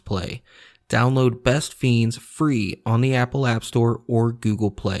must play. Download Best Fiends free on the Apple App Store or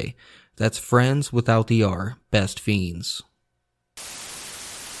Google Play. That's friends without the R, Best Fiends.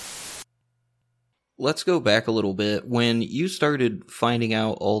 Let's go back a little bit. When you started finding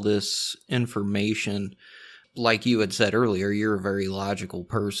out all this information, like you had said earlier, you're a very logical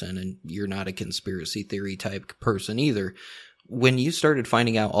person and you're not a conspiracy theory type person either. When you started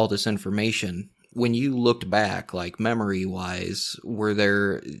finding out all this information, when you looked back, like memory-wise, were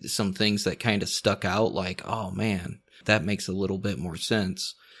there some things that kind of stuck out like, oh man, that makes a little bit more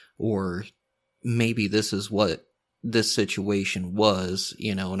sense? Or maybe this is what this situation was,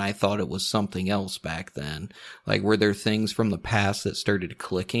 you know, and I thought it was something else back then. Like, were there things from the past that started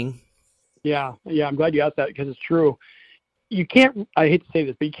clicking? Yeah, I'm glad you asked that because it's true. You can't, I hate to say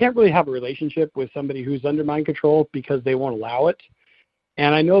this, but you can't really have a relationship with somebody who's under mind control because they won't allow it.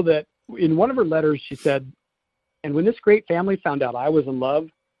 And I know that in one of her letters, she said, and when this great family found out I was in love,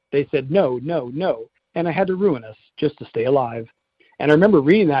 they said, no, no, no. And I had to ruin us just to stay alive. And I remember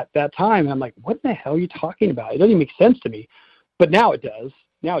reading that time, and I'm like, what the hell are you talking about? It doesn't even make sense to me. But now it does.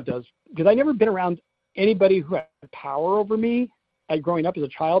 Because I've never been around anybody who had power over me. Growing up as a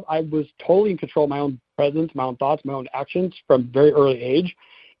child, I was totally in control of my own presence, my own thoughts, my own actions from a very early age.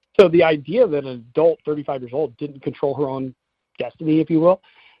 So the idea that an adult, 35 years old, didn't control her own destiny, if you will,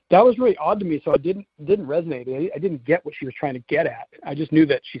 that was really odd to me. So it didn't resonate. I didn't get what she was trying to get at. I just knew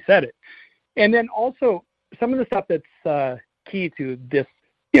that she said it. And then also some of the stuff that's key to this,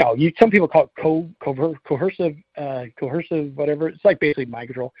 you know, some people call it coercive, whatever. It's like basically mind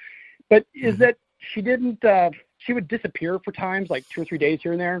control. But is that she didn't, she would disappear for times, like 2 or 3 days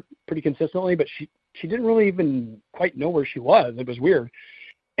here and there, pretty consistently, but she didn't really even quite know where she was. It was weird.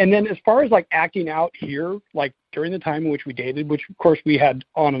 And then as far as like acting out here, like during the time in which we dated, which of course we had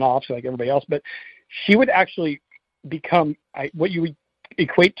on and off, so like everybody else, but she would actually become what you would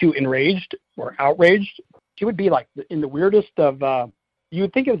equate to enraged or outraged. She would be like in the weirdest of, you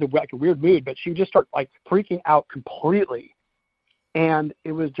would think it was like a weird mood, but she would just start like freaking out completely. And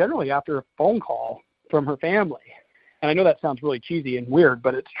it was generally after a phone call from her family. And I know that sounds really cheesy and weird,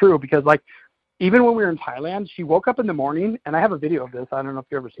 but it's true because like, even when we were in Thailand, she woke up in the morning, and I have a video of this. I don't know if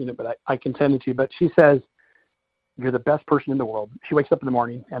you've ever seen it, but I can send it to you. But she says, you're the best person in the world. She wakes up in the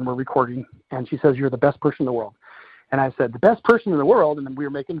morning, and we're recording, and she says, you're the best person in the world. And I said, the best person in the world, and then we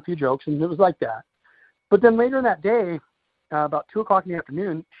were making a few jokes, and it was like that. But then later in that day, about 2 o'clock in the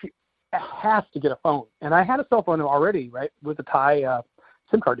afternoon, she has to get a phone. And I had a cell phone already, right, with a Thai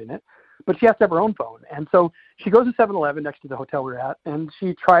SIM card in it. But she has to have her own phone. And so she goes to 7-Eleven next to the hotel we're at, and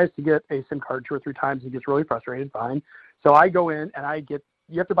she tries to get a SIM card 2 or 3 times and gets really frustrated. Fine. So I go in and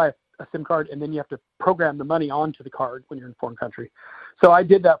you have to buy a SIM card, and then you have to program the money onto the card when you're in a foreign country. So I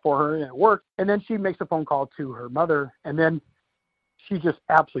did that for her, and it worked. And then she makes a phone call to her mother, and then she just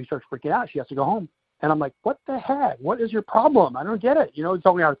absolutely starts freaking out. She has to go home. And I'm like, what the heck? What is your problem? I don't get it. You know, it's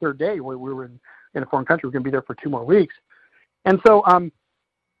only our 3rd day where we were in a foreign country. We're going to be there for 2 more weeks. And so,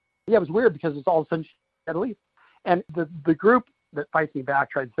 yeah, it was weird because it's all of a sudden she had to leave. And the group that fights me back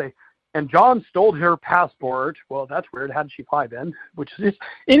tried to say, and John stole her passport. Well, that's weird. How did she fly then? Which is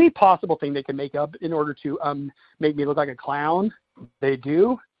any possible thing they can make up in order to make me look like a clown. They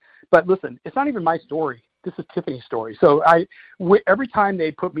do. But listen, it's not even my story. This is Tiffany's story. So every time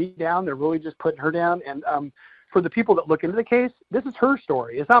they put me down, they're really just putting her down. And for the people that look into the case, this is her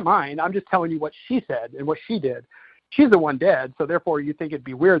story. It's not mine. I'm just telling you what she said and what she did. She's the one dead, so therefore you think it'd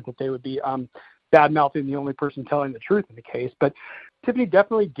be weird that they would be bad-mouthing the only person telling the truth in the case. But Tiffany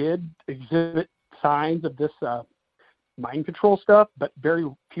definitely did exhibit signs of this mind control stuff, but very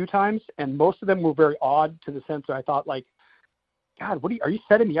few times, and most of them were very odd to the sense that I thought, like, God, are you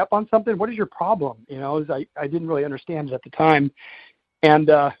setting me up on something? What is your problem? You know, I didn't really understand it at the time. And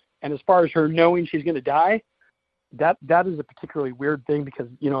as far as her knowing she's going to die, that is a particularly weird thing because,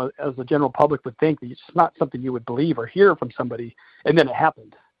 you know, as the general public would think, it's not something you would believe or hear from somebody, and then it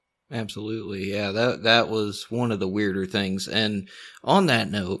happened. Absolutely. Yeah, that was one of the weirder things. And on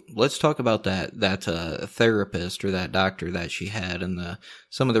that note, let's talk about that therapist or that doctor that she had and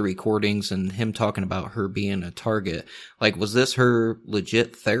some of the recordings and him talking about her being a target. Like, was this her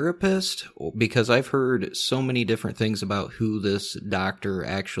legit therapist? Because I've heard so many different things about who this doctor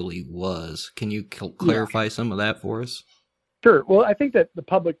actually was. Can you clarify some of that for us? Sure. Well, I think that the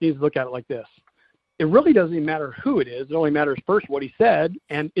public needs to look at it like this. It really doesn't even matter who it is. It only matters first what he said,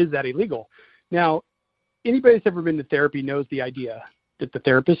 and is that illegal? Now, anybody that's ever been to therapy knows the idea that the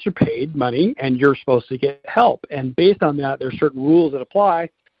therapists are paid money and you're supposed to get help. And based on that, there's certain rules that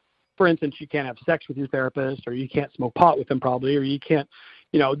apply. For instance, you can't have sex with your therapist, or you can't smoke pot with them probably, or you can't,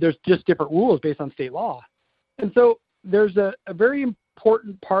 you know, there's just different rules based on state law. And so there's a very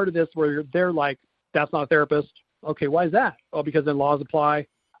important part of this where they're like, that's not a therapist. Okay, why is that? Well, because then laws apply.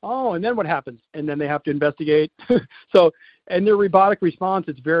 Oh, and then what happens? And then they have to investigate. So, and their robotic response,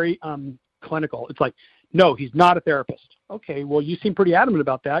 it's very clinical. It's like, No, he's not a therapist. Okay, well, you seem pretty adamant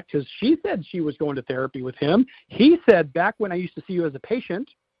about that because she said she was going to therapy with him. He said, back when I used to see you as a patient,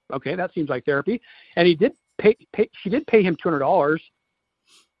 okay, that seems like therapy. And he did she did pay him $200,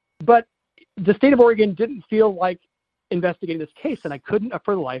 but the state of Oregon didn't feel like investigating this case, and I couldn't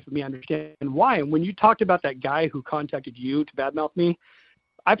for the life of me understand why. And when you talked about that guy who contacted you to badmouth me,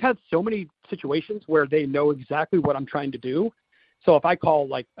 I've had so many situations where they know exactly what I'm trying to do. So if I call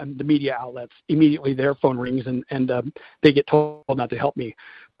like the media outlets, immediately their phone rings and they get told not to help me.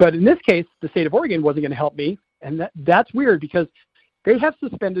 But in this case, the state of Oregon wasn't going to help me, and that's weird because they have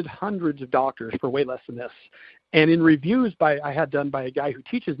suspended hundreds of doctors for way less than this. And in reviews I had done by a guy who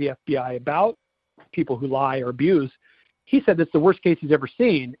teaches the FBI about people who lie or abuse, he said it's the worst case he's ever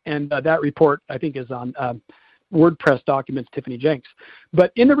seen. And that report, I think, is on WordPress documents, Tiffany Jenks.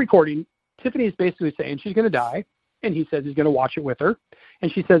 But in the recording, Tiffany is basically saying she's going to die, and he says he's going to watch it with her.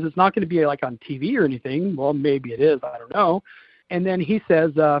 And she says it's not going to be like on TV or anything. Well, maybe it is. I don't know. And then he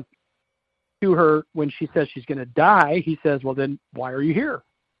says to her, when she says she's going to die, he says, well, then why are you here?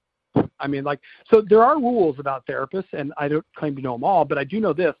 I mean, like, so there are rules about therapists, and I don't claim to know them all, but I do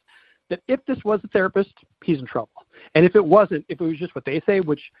know this, that if this was a therapist, he's in trouble. And if it wasn't, if it was just what they say,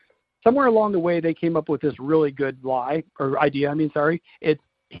 which somewhere along the way they came up with this really good lie, or idea,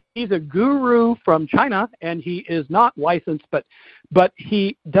 he's a guru from China, and he is not licensed, but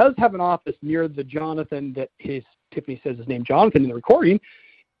he does have an office near the Jonathan that Tiffany says his name Jonathan in the recording.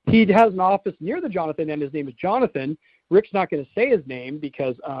 He has an office near the Jonathan, and his name is Jonathan. Rick's not going to say his name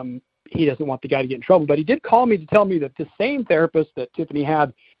because he doesn't want the guy to get in trouble, but he did call me to tell me that the same therapist that Tiffany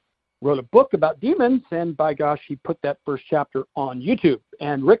had wrote a book about demons, and by gosh, he put that first chapter on YouTube.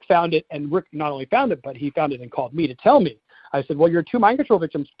 And Rick found it, and Rick not only found it, but he found it and called me to tell me. I said, well, your 2 mind control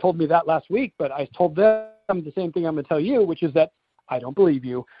victims told me that last week, but I told them the same thing I'm going to tell you, which is that I don't believe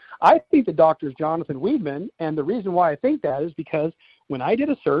you. I think the doctor is Jonathan Weidman, and the reason why I think that is because when I did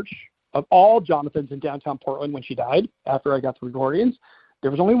a search of all Jonathans in downtown Portland when she died, after I got the recordings,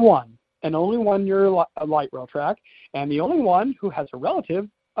 there was only one, and only one near a light rail track, and the only one who has a relative,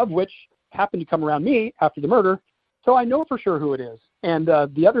 of which happened to come around me after the murder, so I know for sure who it is. And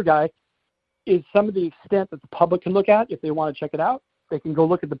the other guy is some of the extent that the public can look at. If they want to check it out, they can go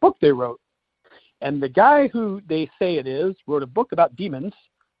look at the book they wrote. And the guy who they say it is wrote a book about demons,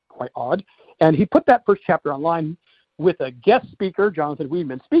 quite odd, and he put that first chapter online with a guest speaker, Jonathan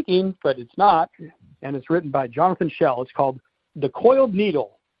Weidman, speaking, but it's not, and it's written by Jonathan Schell. It's called The Coiled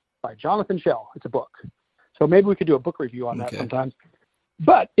Needle by Jonathan Schell. It's a book. So maybe we could do a book review on that sometime.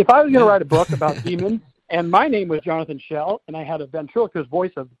 But if I was going to write a book about demons, and my name was Jonathan Schell, and I had a ventriloquist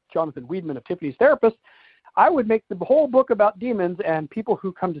voice of Jonathan Weidman, of Tiffany's therapist, I would make the whole book about demons and people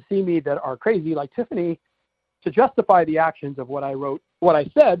who come to see me that are crazy, like Tiffany, to justify the actions of what I wrote, what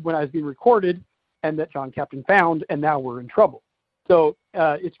I said when I was being recorded, and that John Captain found, and now we're in trouble. So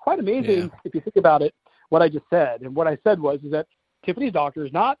it's quite amazing if you think about it, what I just said. And what I said was is that Tiffany's doctor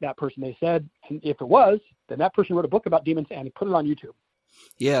is not that person they said, and if it was, then that person wrote a book about demons and he put it on YouTube.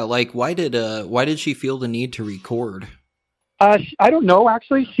 Yeah, like why did she feel the need to record? I don't know.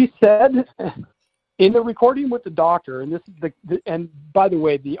 Actually, she said in the recording with the doctor, and this is and by the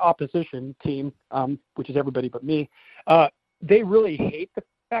way, the opposition team, which is everybody but me, they really hate the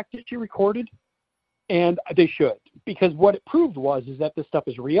fact that she recorded, and they should, because what it proved is that this stuff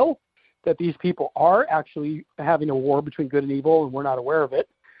is real, that these people are actually having a war between good and evil, and we're not aware of it,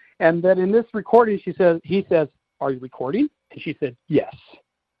 and that in this recording, he says, "Are you recording?" And she said, "Yes."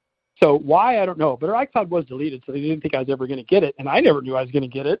 So why, I don't know. But her iCloud was deleted, so they didn't think I was ever going to get it. And I never knew I was going to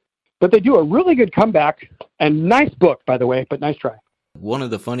get it. But they do a really good comeback. And nice book, by the way, but nice try. One of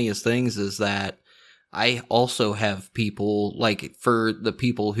the funniest things is that I also have people, like for the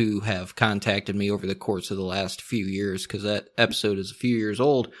people who have contacted me over the course of the last few years, because that episode is a few years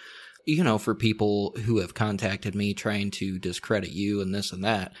old, for people who have contacted me trying to discredit you and this and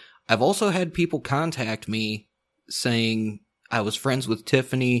that, I've also had people contact me saying, I was friends with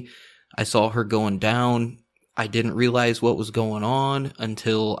Tiffany, I saw her going down, I didn't realize what was going on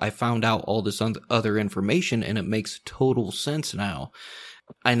until I found out all this other information, and it makes total sense now.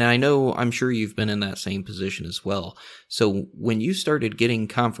 And I'm sure you've been in that same position as well. So when you started getting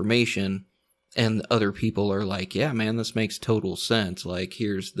confirmation and other people are like, yeah, man, this makes total sense. Like,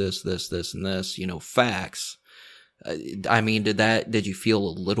 here's this, and this, facts. Did you feel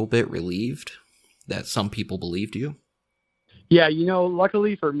a little bit relieved that some people believed you? Yeah,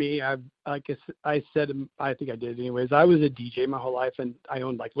 luckily for me, I said, I think I did anyways, I was a DJ my whole life, and I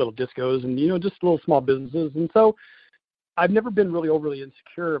owned like little discos and, just little small businesses. And so I've never been really overly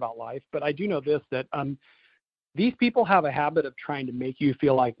insecure about life, but I do know this, that these people have a habit of trying to make you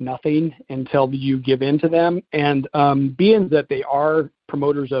feel like nothing until you give in to them. And being that they are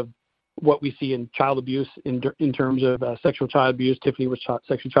promoters of what we see in child abuse in terms of sexual child abuse, Tiffany was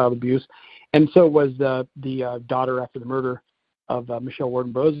sexual child abuse, and so was the daughter after the murder of Michelle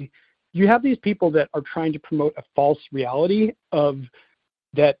Warden-Brosey. You have these people that are trying to promote a false reality of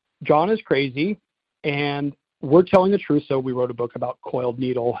that John is crazy and we're telling the truth. So we wrote a book about coiled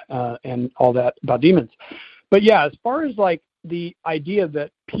needle and all that about demons. But yeah, as far as like the idea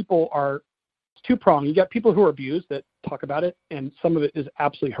that people are two-pronged, you got people who are abused that talk about it, and some of it is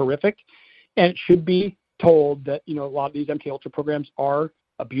absolutely horrific, and it should be told that, you know, a lot of these MK Ultra programs are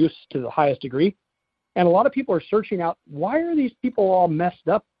abuse to the highest degree. And a lot of people are searching out, why are these people all messed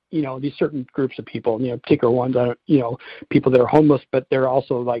up? You know, these certain groups of people, you know, particular ones, you know, people that are homeless, but they're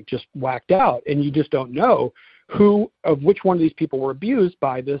also like just whacked out, and you just don't know which one of these people were abused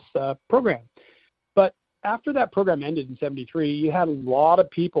by this program. But after that program ended in '73, you had a lot of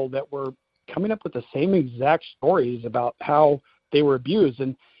people that were coming up with the same exact stories about how they were abused,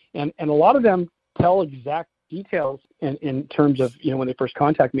 and a lot of them tell exact details in terms of, you know, when they first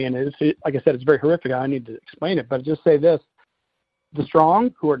contact me, and like I said, it's very horrific. I need to explain it, but just say this: the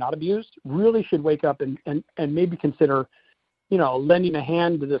strong who are not abused really should wake up and maybe consider, you know, lending a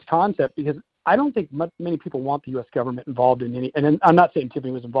hand to this concept, because I don't think many people want the U.S. government involved in any, and I'm not saying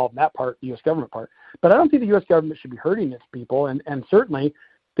Tiffany was involved in that part, the U.S. government part, but I don't think the U.S. government should be hurting its people, and certainly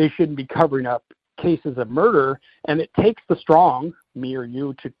they shouldn't be covering up cases of murder. And it takes the strong, me or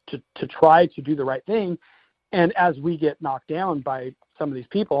you, to try to do the right thing. And as we get knocked down by some of these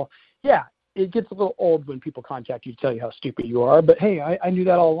people, yeah, it gets a little old when people contact you to tell you how stupid you are. But hey, I knew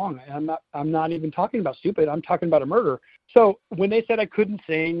that all along. I'm not even talking about stupid. I'm talking about a murder. So when they said I couldn't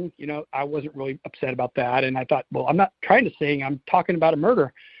sing, you know, I wasn't really upset about that. And I thought, well, I'm not trying to sing. I'm talking about a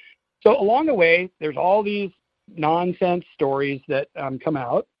murder. So along the way, there's all these nonsense stories that come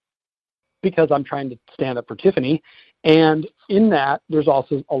out because I'm trying to stand up for Tiffany. And in that, there's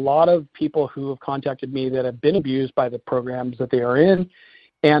also a lot of people who have contacted me that have been abused by the programs that they are in.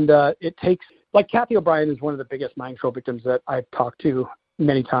 And it takes, like Kathy O'Brien is one of the biggest mind control victims that I've talked to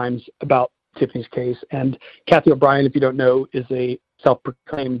many times about Tiffany's case. And Kathy O'Brien, if you don't know, is a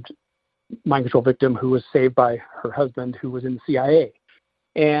self-proclaimed mind control victim who was saved by her husband, who was in the CIA.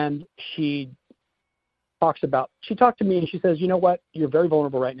 And she talked to me and she says, you know what, you're very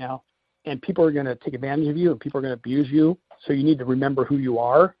vulnerable right now, and people are going to take advantage of you, and people are going to abuse you. So you need to remember who you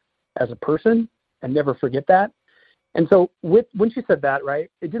are as a person and never forget that. And so when she said that, right,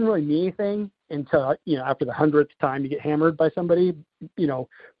 it didn't really mean anything until, you know, after the 100th time you get hammered by somebody, you know,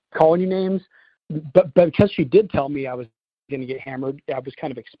 calling you names. But because she did tell me I was going to get hammered, I was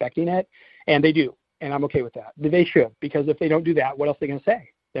kind of expecting it. And they do. And I'm okay with that. They should, because if they don't do that, what else are they going to say?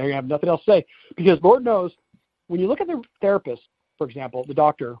 They're going to have nothing else to say. Because Lord knows, when you look at the therapist, for example, the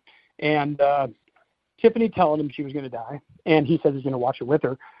doctor, and Tiffany telling him she was going to die, and he says he's going to watch it with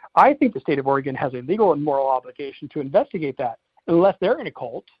her, I think the state of Oregon has a legal and moral obligation to investigate that. Unless they're in a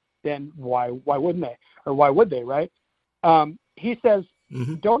cult, then why wouldn't they? Or why would they, right? He says,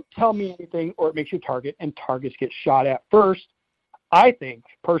 don't tell me anything or it makes you a target, and targets get shot at first. I think,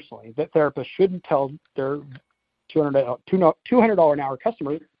 personally, that therapists shouldn't tell their $200 an hour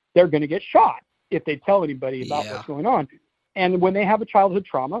customers they're going to get shot if they tell anybody about what's going on. And when they have a childhood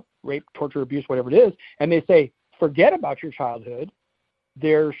trauma, rape, torture, abuse, whatever it is, and they say, forget about your childhood,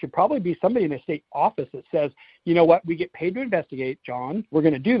 there should probably be somebody in a state office that says, you know what, we get paid to investigate, John, we're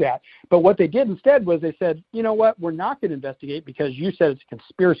going to do that. But what they did instead was they said, you know what, we're not going to investigate because you said it's a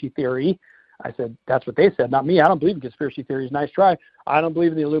conspiracy theory. I said, that's what they said, not me. I don't believe in conspiracy theories. Nice try. I don't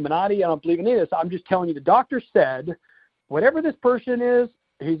believe in the Illuminati. I don't believe in any of this. I'm just telling you, the doctor said, whatever this person is,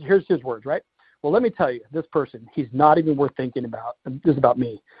 here's his words, right? Well, let me tell you, this person, he's not even worth thinking about. This is about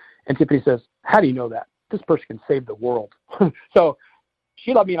me. And Tiffany says, how do you know that? This person can save the world. So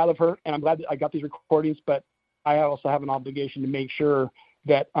she loved me and I love her, and I'm glad that I got these recordings, but I also have an obligation to make sure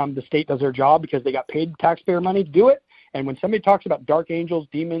that the state does their job, because they got paid taxpayer money to do it. And when somebody talks about dark angels,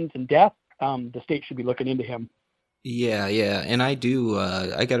 demons, and death, the state should be looking into him. Yeah. And I do,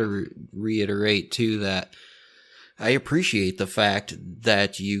 I got to reiterate, too, that I appreciate the fact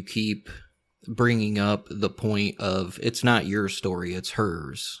that you keep bringing up the point of it's not your story, it's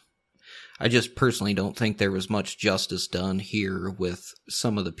hers. I just personally don't think there was much justice done here with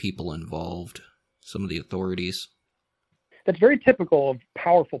some of the people involved, some of the authorities. That's very typical of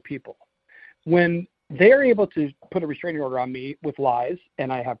powerful people. When they're able to put a restraining order on me with lies,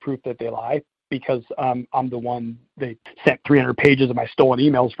 and I have proof that they lie because I'm the one they sent 300 pages of my stolen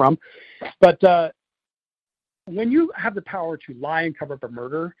emails from. But when you have the power to lie and cover up a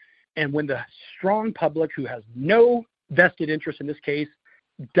murder, And when the strong public who has no vested interest in this case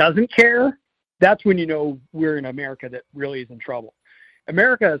doesn't care, that's when you know we're in America that really is in trouble.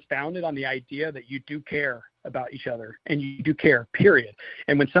 America is founded on the idea that you do care about each other, and you do care, period.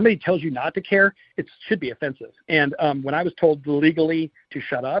 And when somebody tells you not to care, it should be offensive. And when I was told legally to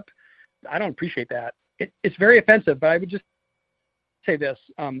shut up, I don't appreciate that. It's very offensive, but I would just say this.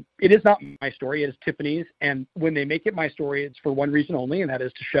 It is not my story. It is Tiffany's. And when they make it my story, it's for one reason only, and that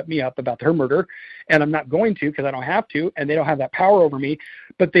is to shut me up about her murder. And I'm not going to, because I don't have to, and they don't have that power over me.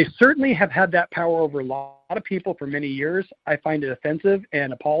 But they certainly have had that power over a lot of people for many years. I find it offensive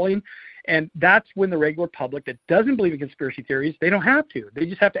and appalling. And that's when the regular public that doesn't believe in conspiracy theories, they don't have to. They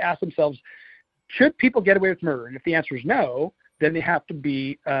just have to ask themselves, should people get away with murder? And if the answer is no, then they have to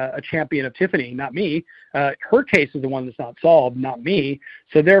be a champion of Tiffany, not me. Her case is the one that's not solved, not me.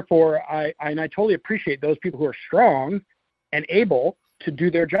 So therefore, I totally appreciate those people who are strong and able to do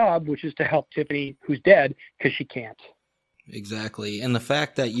their job, which is to help Tiffany, who's dead, because she can't. Exactly. And the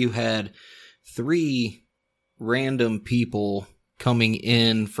fact that you had 3 random people coming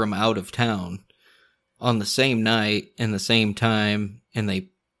in from out of town on the same night and the same time, and they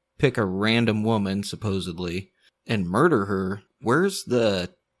pick a random woman, supposedly, and murder her. Where's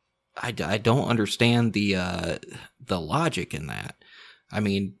I don't understand the logic in that. I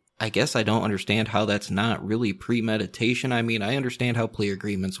mean, I guess I don't understand how that's not really premeditation. I mean, I understand how plea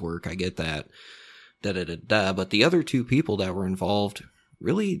agreements work. I get that. But the other 2 people that were involved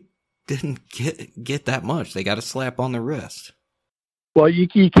really didn't get that much. They got a slap on the wrist. Well, you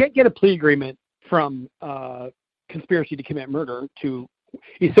can't get a plea agreement from conspiracy to commit murder to.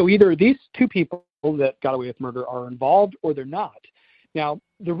 So either these 2 people that got away with murder are involved or they're not. Now,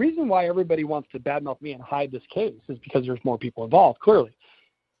 the reason why everybody wants to badmouth me and hide this case is because there's more people involved, clearly.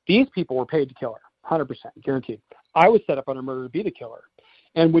 These people were paid to kill her, 100%, guaranteed. I was set up on a murder to be the killer.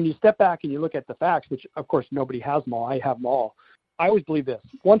 And when you step back and you look at the facts, which, of course, nobody has them all, I have them all, I always believe this.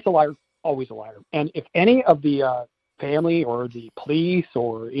 Once a liar, always a liar. And if any of the family or the police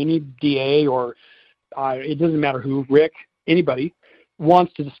or any DA or it doesn't matter who, Rick, anybody,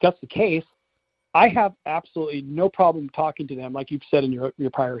 wants to discuss the case, I have absolutely no problem talking to them, like you've said in your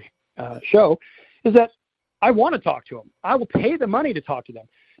prior show, is that I want to talk to them. I will pay the money to talk to them.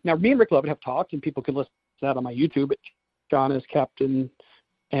 Now, me and Rick Lovett have talked, and people can listen to that on my YouTube at John as Captain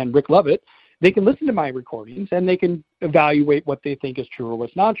and Rick Lovett. They can listen to my recordings, and they can evaluate what they think is true or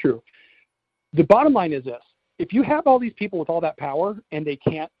what's not true. The bottom line is this. If you have all these people with all that power and they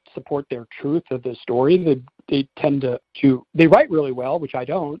can't support their truth of the story, they tend to they write really well, which I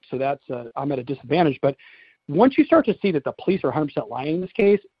don't, so that's I'm at a disadvantage. But once you start to see that the police are 100% lying in this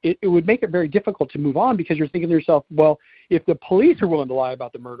case, it would make it very difficult to move on, because you're thinking to yourself, well, if the police are willing to lie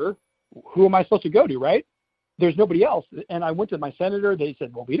about the murder, who am I supposed to go to, right? There's nobody else. And I went to my senator. They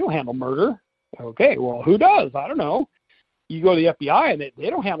said, well, we don't handle murder. Okay, well, who does? I don't know. You go to the FBI, and they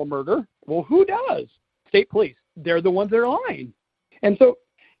don't handle murder. Well, who does? State police. They're the ones that are lying. And so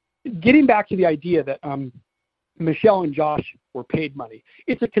getting back to the idea that Michelle and Josh were paid money,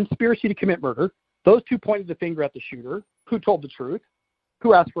 it's a conspiracy to commit murder. Those 2 pointed the finger at the shooter, who told the truth,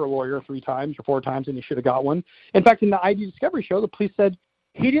 who asked for a lawyer 3 times or 4 times, and he should have got one. In fact, in the ID Discovery show, the police said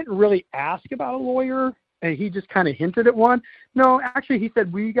he didn't really ask about a lawyer, and he just kind of hinted at one. No, actually, he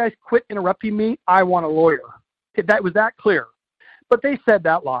said, will you guys quit interrupting me? I want a lawyer. That was that clear. But they said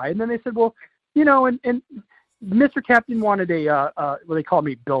that lie, and then they said, well, you know, and Mr. Captain wanted well, they called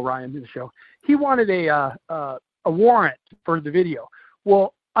me Bill Ryan in the show. He wanted a warrant for the video.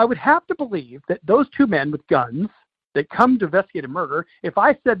 Well, I would have to believe that those 2 men with guns that come to investigate a murder, if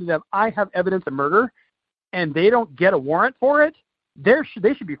I said to them, I have evidence of murder, and they don't get a warrant for it, they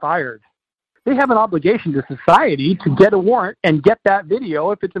should be fired. They have an obligation to society to get a warrant and get that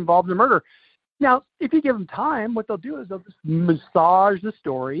video if it's involved in murder. Now, if you give them time, what they'll do is they'll just massage the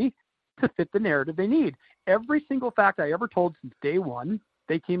story to fit the narrative they need. Every single fact I ever told since day one,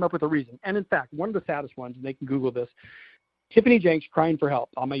 they came up with a reason. And in fact, one of the saddest ones, and they can Google this, Tiffany Jenks crying for help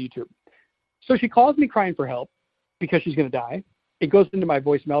on my YouTube. So she calls me crying for help because she's going to die. It goes into my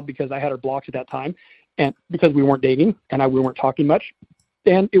voicemail because I had her blocked at that time, and because we weren't dating and we weren't talking much.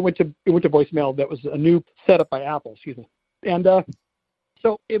 And it went to voicemail that was a new setup by Apple, excuse me. And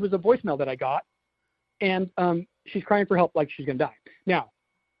so it was a voicemail that I got, and she's crying for help like she's going to die. Now,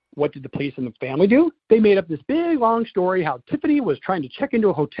 what did the police and the family do? They made up this big, long story how Tiffany was trying to check into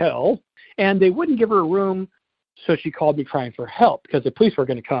a hotel, and they wouldn't give her a room, so she called me crying for help because the police were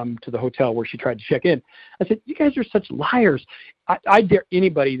going to come to the hotel where she tried to check in. I said, you guys are such liars. I dare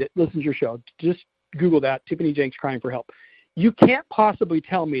anybody that listens to your show, just Google that, Tiffany Jenks crying for help. You can't possibly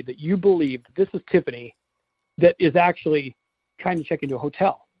tell me that you believe that this is Tiffany that is actually trying to check into a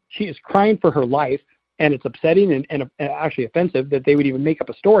hotel. She is crying for her life, and it's upsetting and actually offensive that they would even make up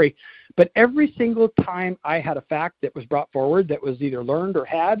a story. But every single time I had a fact that was brought forward that was either learned or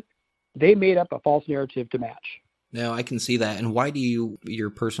had, they made up a false narrative to match. No, I can see that. And why do you, your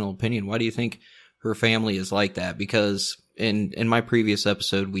personal opinion, why do you think her family is like that? Because in my previous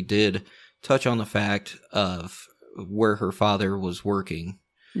episode, we did touch on the fact of where her father was working.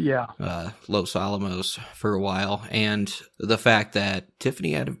 Yeah. Los Alamos for a while. And the fact that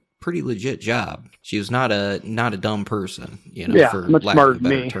Tiffany had a pretty legit job. She was not a dumb person, you know, for much lack smarter of a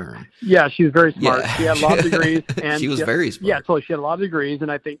better than me. term. Yeah, she was very smart. Yeah. She had a lot of degrees. And she was very smart. Yeah, totally. She had a lot of degrees,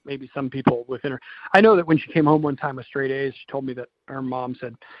 and I think maybe some people within her. I know that when she came home one time with straight A's, she told me that her mom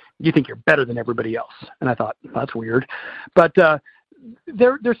said, "You think you're better than everybody else." And I thought, that's weird. But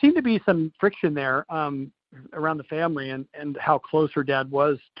there seemed to be some friction there around the family and how close her dad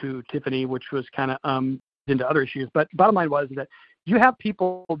was to Tiffany, which was kind of into other issues. But bottom line was that you have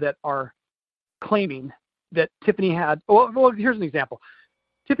people that are claiming that Tiffany had, well, here's an example.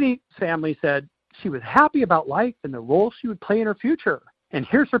 Tiffany's family said she was happy about life and the role she would play in her future. And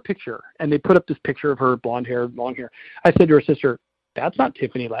here's her picture. And they put up this picture of her blonde hair, long hair. I said to her sister, "That's not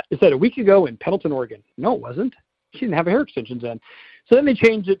Tiffany. It said a week ago in Pendleton, Oregon." "No, it wasn't. She didn't have hair extensions then." So then they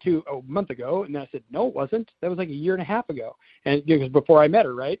changed it to a month ago. And then I said, "No, it wasn't. That was like a year and a half ago." And because before I met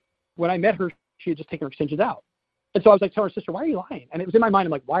her, right? When I met her, she had just taken her extensions out. And so I was like, telling her sister, "Why are you lying?" And it was in my mind,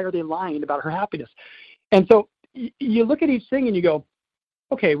 I'm like, why are they lying about her happiness? And so you look at each thing and you go,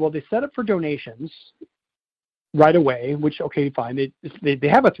 okay, well, they set up for donations right away, which, okay, fine. They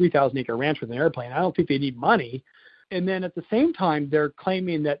have a 3,000-acre ranch with an airplane. I don't think they need money. And then at the same time, they're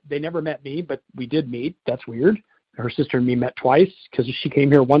claiming that they never met me, but we did meet. That's weird. Her sister and me met twice because she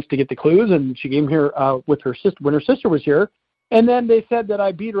came here once to get the clues, and she came here with her sister when her sister was here. And then they said that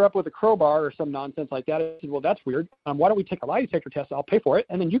I beat her up with a crowbar or some nonsense like that. I said, "Well, that's weird. Why don't we take a lie detector test? I'll pay for it.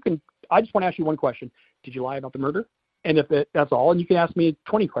 And then I just want to ask you one question. Did you lie about the murder?" And that's all. And you can ask me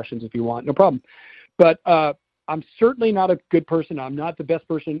 20 questions if you want. No problem. But I'm certainly not a good person. I'm not the best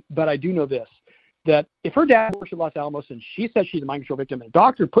person. But I do know this, that if her dad works at Los Alamos and she says she's a mind control victim, and the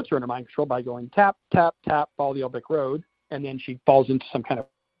doctor puts her under mind control by going tap, tap, tap, follow the Yellow Brick Road, and then she falls into some kind of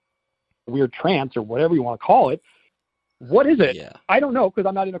weird trance or whatever you want to call it, what is it? Yeah. I don't know, because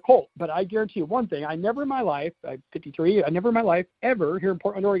I'm not in a cult, but I guarantee you one thing. I never in my life, I'm 53, I never in my life ever here in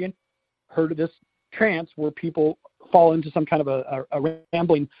Portland, Oregon, heard of this trance where people fall into some kind of a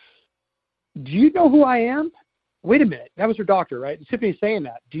rambling. "Do you know who I am?" Wait a minute. That was her doctor, right? Tiffany's saying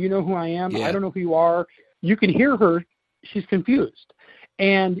that. "Do you know who I am?" Yeah. "I don't know who you are." You can hear her. She's confused.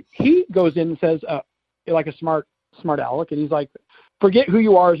 And he goes in and says, like a smart aleck, and he's like, "Forget who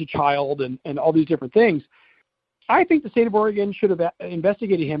you are as a child," and all these different things. I think the state of Oregon should have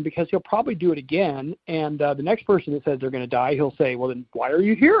investigated him, because he'll probably do it again. And the next person that says they're going to die, he'll say, "Well, then why are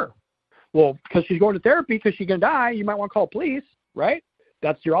you here?" "Well, because she's going to therapy, because she's going to die. You might want to call police," right?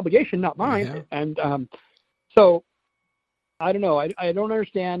 That's your obligation, not mine. Yeah. And so I don't know. I don't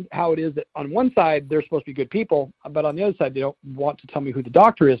understand how it is that on one side they're supposed to be good people, but on the other side they don't want to tell me who the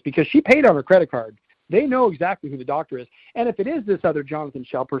doctor is, because she paid on her credit card. They know exactly who the doctor is. And if it is this other Jonathan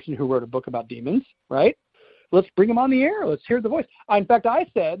Shell person who wrote a book about demons, right? Let's bring him on the air. Let's hear the voice. In fact, I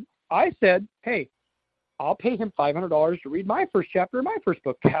said, "Hey, I'll pay him $500 to read my first chapter of my first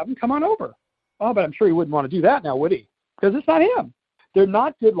book. Have him come on over." "Oh, but I'm sure he wouldn't want to do that now, would he?" Because it's not him. They're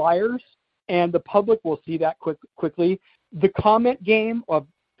not good liars, and the public will see that quickly. The comment game of,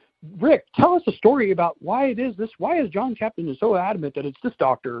 "Rick, tell us a story about why it is this. Why is John Chapman so adamant that it's this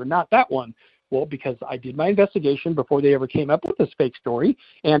doctor or not that one?" Well, because I did my investigation before they ever came up with this fake story.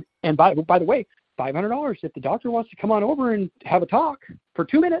 And by the way, $500 if the doctor wants to come on over and have a talk for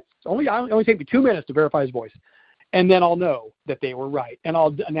 2 minutes. Only take me 2 minutes to verify his voice. And then I'll know that they were right. And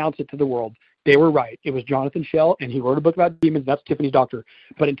I'll announce it to the world. They were right. It was Jonathan Shell, and he wrote a book about demons. That's Tiffany's doctor.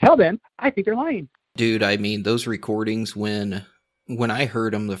 But until then, I think they're lying. Dude, I mean, those recordings, when I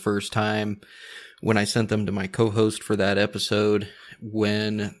heard them the first time, when I sent them to my co-host for that episode,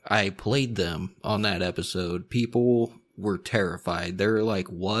 when I played them on that episode, people were terrified. They're like,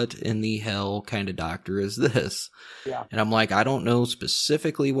 "What in the hell kind of doctor is this?" Yeah. And I'm like, I don't know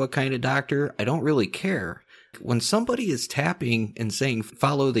specifically what kind of doctor. I don't really care. When somebody is tapping and saying,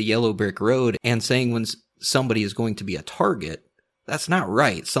 "Follow the Yellow Brick Road," and saying when somebody is going to be a target, that's not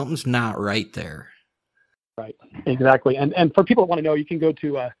right. Something's not right there. Right. Exactly. And for people that want to know, you can go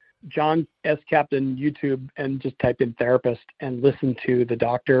to John S. Captain YouTube and just type in therapist and listen to the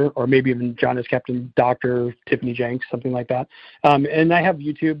doctor, or maybe even John S. Captain Dr. Tiffany Jenks, something like that. And I have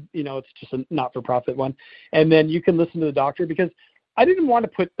YouTube, it's just a not-for-profit one. And then you can listen to the doctor, because I didn't want to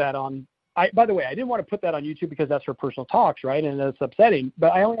put that on. by the way, I didn't want to put that on YouTube because that's her personal talks, right? And that's upsetting.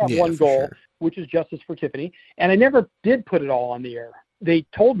 But I only have one goal, which is justice for Tiffany. And I never did put it all on the air. They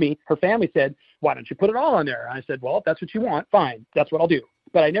told me, her family said, why don't you put it all on there? And I said, well, if that's what you want, fine. That's what I'll do.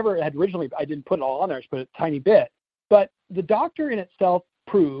 But I never had originally, I didn't put it all on there. I just put a tiny bit. But the doctor in itself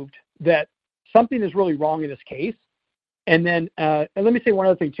proved that something is really wrong in this case. And then, and let me say one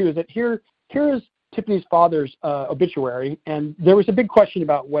other thing too, is that here is Tiffany's father's obituary, and there was a big question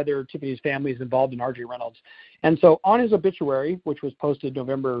about whether Tiffany's family is involved in R.J. Reynolds. And so on his obituary, which was posted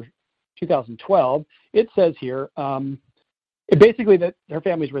November 2012, it says here, basically that her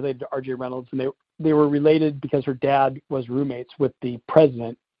family is related to R.J. Reynolds, and they were related because her dad was roommates with the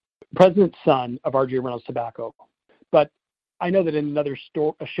president's son of R.J. Reynolds Tobacco. But I know that in another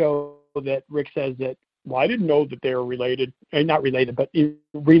show that Rick says that, well, I didn't know that they were related, not related, but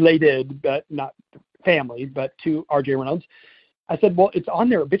related, but not family, but to R.J. Reynolds. I said, well, it's on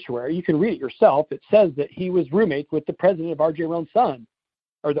their obituary. You can read it yourself. It says that he was roommates with the president of R.J. Reynolds' son,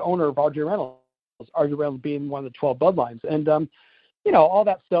 or the owner of R.J. Reynolds, R.J. Reynolds being one of the 12 bloodlines. And, all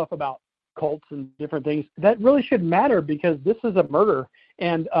that stuff about cults and different things, that really shouldn't matter because this is a murder.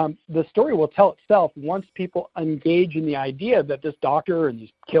 And the story will tell itself once people engage in the idea that this doctor and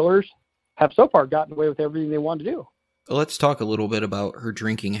these killers have so far gotten away with everything they want to do. Let's talk a little bit about her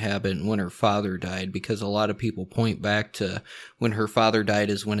drinking habit and when her father died, because a lot of people point back to when her father died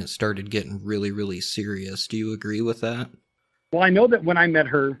is when it started getting really, really serious. Do you agree with that? Well, I know that when I met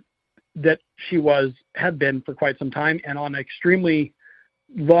her, that she had been for quite some time and on an extremely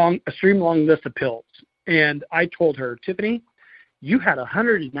long list of pills. And I told her, Tiffany, you had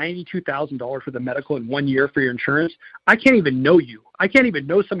 $192,000 for the medical in 1 year for your insurance. I can't even know you. I can't even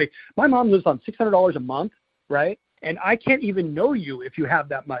know somebody. My mom lives on $600 a month, right? And I can't even know you if you have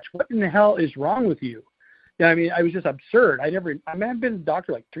that much. What in the hell is wrong with you? I mean, I was just absurd. I've been to the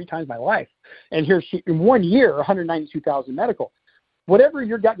doctor like 3 times in my life. And here she, in 1 year, $192,000 medical. Whatever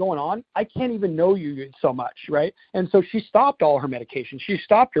you got going on, I can't even know you so much, right? And so she stopped all her medication. She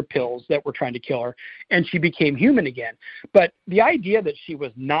stopped her pills that were trying to kill her, and she became human again. But the idea that she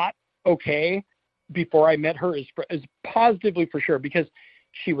was not okay before I met her is positively for sure, because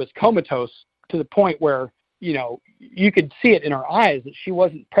she was comatose to the point where, you could see it in her eyes that she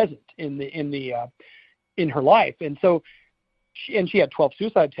wasn't present in her life. And so she had 12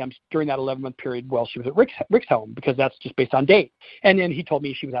 suicide attempts during that 11-month period while she was at Rick's home, because that's just based on date. And then he told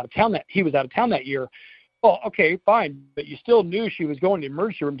me he was out of town that year. Well, okay, fine, but you still knew she was going to the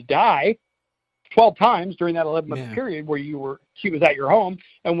emergency room to die 12 times during that 11-month period where she was at your home.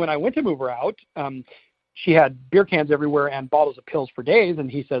 And when I went to move her out, she had beer cans everywhere and bottles of pills for days,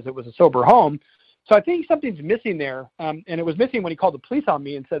 and he says it was a sober home. So I think something's missing there, and it was missing when he called the police on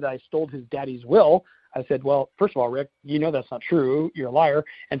me and said that I stole his daddy's will. I said, well, first of all, Rick, that's not true. You're a liar.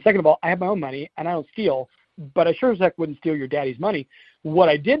 And second of all, I have my own money, and I don't steal, but I sure as heck wouldn't steal your daddy's money. What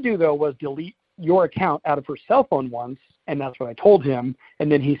I did do, though, was delete your account out of her cell phone once, and that's what I told him. And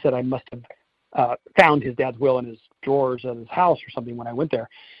then he said I must have found his dad's will in his drawers at his house or something when I went there.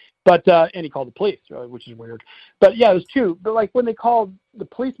 But and he called the police, which is weird. But, yeah, it was true. But, like, when they called the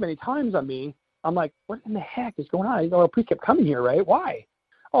police many times on me, I'm like, what in the heck is going on? I know the police kept coming here, right? Why?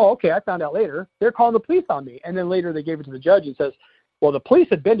 Oh, okay, I found out later. They're calling the police on me. And then later they gave it to the judge and says, well, the police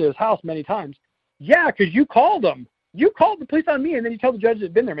had been to his house many times. Yeah, because you called them. You called the police on me, and then you tell the judge it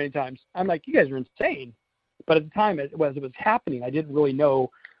had been there many times. I'm like, you guys are insane. But at the time, as it was happening, I didn't really know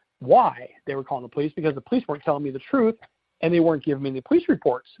why they were calling the police, because the police weren't telling me the truth, and they weren't giving me the police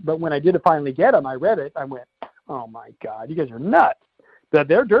reports. But when I did finally get them, I read it. I went, oh, my God, you guys are nuts. But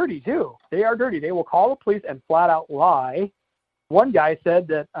they're dirty, too. They are dirty. They will call the police and flat out lie. One guy said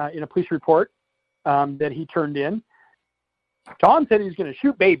that in a police report that he turned in, John said he was going to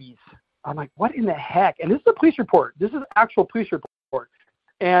shoot babies. I'm like, what in the heck? And this is a police report. This is actual police report.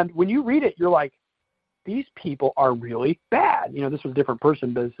 And when you read it, you're like, these people are really bad. This was a different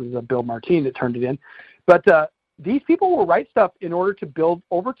person, but this is a Bill Martine that turned it in. But these people will write stuff in order to build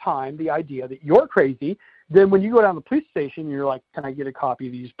over time the idea that you're crazy. Then when you go down to the police station, you're like, can I get a copy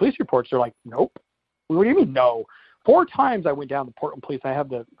of these police reports? They're like, nope. What do you mean, no? 4 times I went down to Portland Police. I have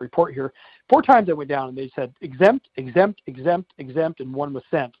the report here. 4 times I went down, and they said exempt, exempt, exempt, exempt, and one was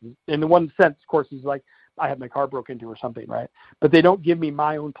sent. And the one sent, of course, is like I had my car broken into or something, right? But they don't give me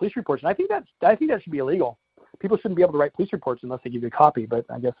my own police reports, and I think that should be illegal. People shouldn't be able to write police reports unless they give you a copy. But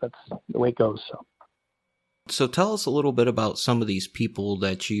I guess that's the way it goes. So tell us a little bit about some of these people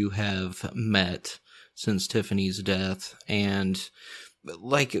that you have met since Tiffany's death, and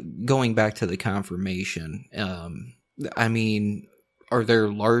like going back to the confirmation. I mean, are there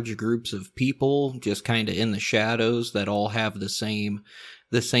large groups of people just kind of in the shadows that all have the same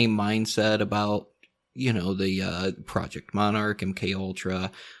mindset about, the Project Monarch, MK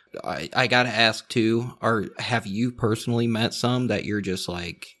Ultra? I gotta ask too, have you personally met some that you're just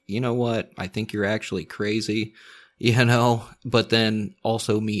like, you know what, I think you're actually crazy, but then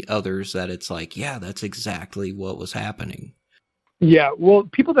also meet others that it's like, yeah, that's exactly what was happening? Yeah, well,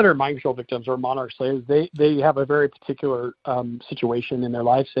 people that are mind control victims or monarch slaves, they have a very particular situation in their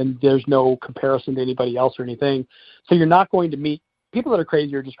lives, and there's no comparison to anybody else or anything. So you're not going to meet people that are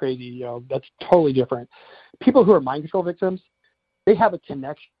crazy or just crazy. That's totally different. People who are mind control victims, they have a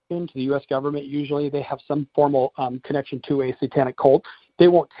connection to the U.S. government. Usually, they have some formal connection to a satanic cult. They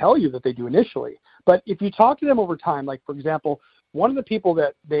won't tell you that they do initially, but if you talk to them over time, like for example, one of the people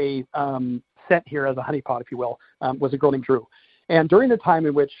that they sent here as a honeypot, if you will, was a girl named Drew. And during the time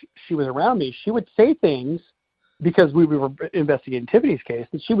in which she was around me, she would say things, because we were investigating Tiffany's case,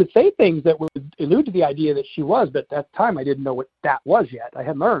 and she would say things that would allude to the idea that she was, but at the time I didn't know what that was yet. I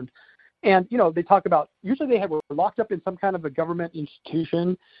hadn't learned. And, they talk about, usually they were locked up in some kind of a government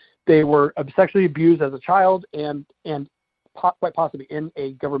institution. They were sexually abused as a child and quite possibly in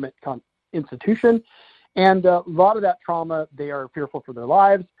a government institution. And a lot of that trauma, they are fearful for their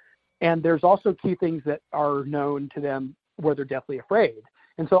lives. And there's also key things that are known to them where they're deathly afraid.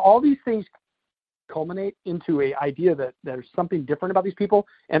 And so all these things culminate into an idea that there's something different about these people.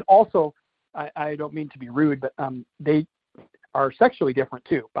 And also, I don't mean to be rude, but they are sexually different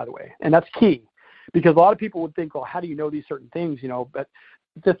too, by the way. And that's key, because a lot of people would think, well, how do you know these certain things? But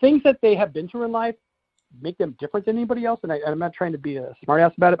the things that they have been through in life make them different than anybody else. And I'm not trying to be a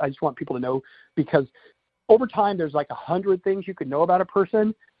smartass about it. I just want people to know, because over time, there's like 100 things you could know about a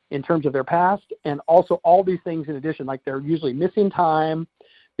person in terms of their past, and also all these things in addition, like they're usually missing time.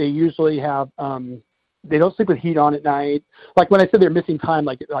 They usually have, they don't sleep with heat on at night. Like when I said they're missing time,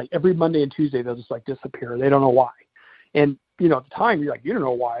 like every Monday and Tuesday, they'll just like disappear. They don't know why. And, at the time, you're like, you don't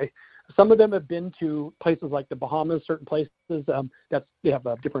know why. Some of them have been to places like the Bahamas, certain places they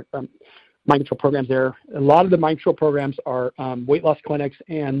have different mind control programs there. A lot of the mind control programs are weight loss clinics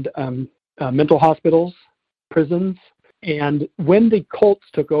and mental hospitals, prisons. And when the cults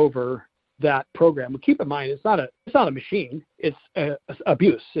took over that program, well, keep in mind, it's not a machine. It's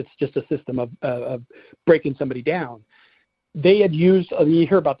abuse. It's just a system of breaking somebody down. They had used, you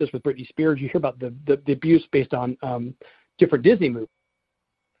hear about this with Britney Spears, you hear about the abuse based on different Disney movies.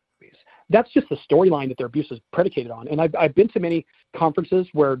 That's just the storyline that their abuse is predicated on. And I've been to many conferences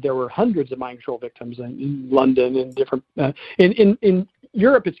where there were hundreds of mind control victims in London and different, in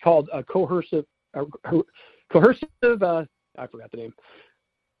Europe, it's called coercive, I forgot the name.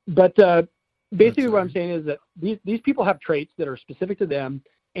 But basically what I'm saying is that these people have traits that are specific to them.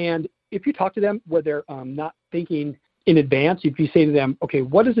 And if you talk to them where they're not thinking in advance, if you say to them, okay,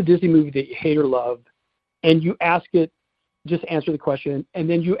 what is a Disney movie that you hate or love? And you ask it, just answer the question, and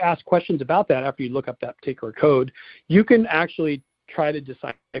then you ask questions about that after you look up that particular code, you can actually try to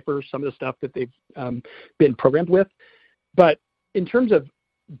decipher some of the stuff that they've been programmed with. But in terms of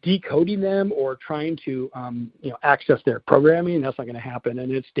decoding them or trying to access their programming, that's not going to happen,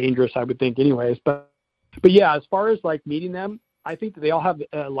 and it's dangerous, I would think, anyways. But yeah, as far as like meeting them, I think that they all have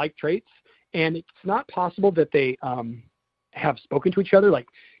like traits, and it's not possible that they have spoken to each other. Like,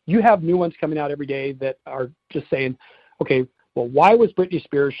 you have new ones coming out every day that are just saying, okay, well, why was Britney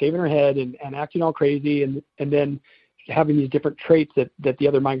Spears shaving her head and acting all crazy, and then having these different traits that the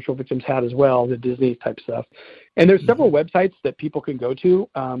other mind control victims had as well, the Disney type stuff. And there's several websites that people can go to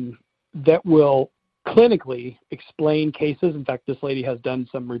that will clinically explain cases. In fact, this lady has done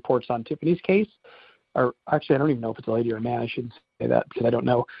some reports on Tiffany's case. Or actually, I don't even know if it's a lady or a man. I shouldn't say that because I don't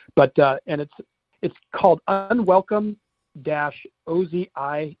know. But and it's called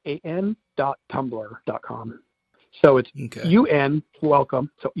unwelcome-ozian.tumblr.com. So it's UN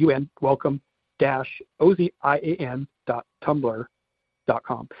welcome. So UN welcome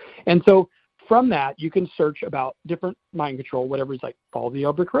ozian.tumblr.com. And so from that, you can search about different mind control, whatever is like follow the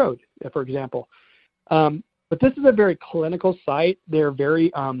yellow brick road, for example. But this is a very clinical site. They're very,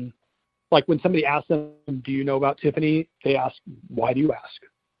 like when somebody asks them, do you know about Tiffany? They ask, why do you ask?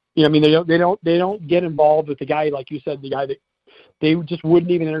 I mean, they don't get involved with the guy, like you said, the guy that they just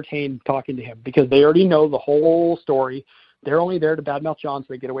wouldn't even entertain talking to him because they already know the whole story. They're only there to badmouth John so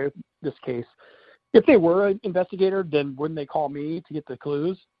they get away with this case. If they were an investigator, then wouldn't they call me to get the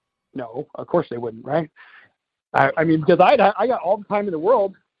clues? No, of course they wouldn't, right? I mean, because I got all the time in the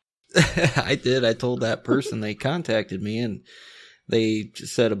world. I did. I told that person they contacted me and they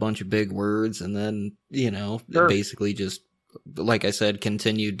just said a bunch of big words and then, basically just like I said,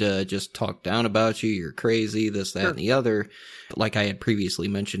 continued to just talk down about you. You're crazy, this, that, and the other. Like I had previously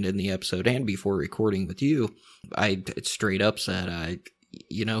mentioned in the episode and before recording with you, I straight up said,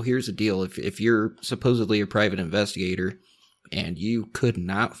 here's the deal. If you're supposedly a private investigator and you could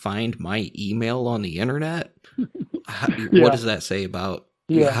not find my email on the internet, what does that say about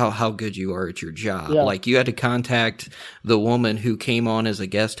how good you are at your job? Like, you had to contact the woman who came on as a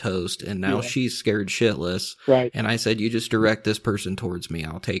guest host, and now she's scared shitless. Right. And I said, you just direct this person towards me.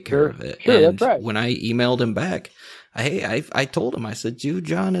 I'll take care of it. Sure, and that's right. when I emailed him back, I told him, I said, dude,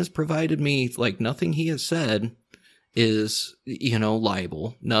 John has provided me, like, nothing he has said is,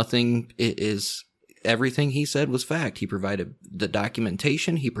 libel. Nothing is, everything he said was fact. He provided the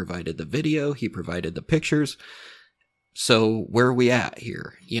documentation. He provided the video. He provided the pictures. So where are we at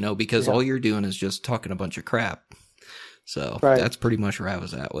here? Because all you're doing is just talking a bunch of crap. So that's pretty much where I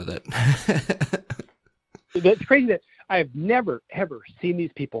was at with it. That's crazy that I have never, ever seen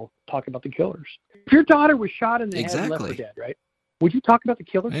these people talk about the killers. If your daughter was shot in the head and left for dead, right? Would you talk about the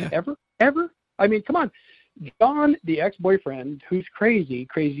killers ever? Ever? I mean, come on. John, the ex-boyfriend, who's crazy,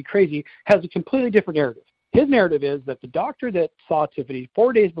 has a completely different narrative. His narrative is that the doctor that saw Tiffany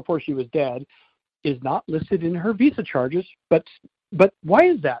 4 days before she was dead is not listed in her visa charges, but why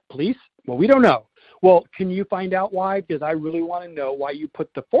is that, police? Well, we don't know. Well, can you find out why? Because I really want to know why you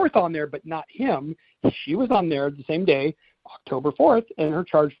put the 4th on there, but not him. She was on there the same day, October 4th, and her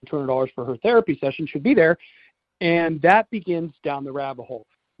charge for $200 for her therapy session should be there. And that begins down the rabbit hole.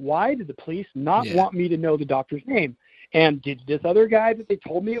 Why did the police not want me to know the doctor's name? And did this other guy that they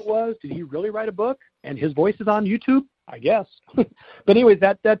told me it was, did he really write a book? And his voice is on YouTube? I guess. But anyways,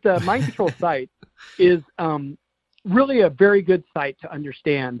 that mind control site is really a very good site to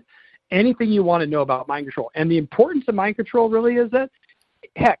understand anything you want to know about mind control. And the importance of mind control really is that,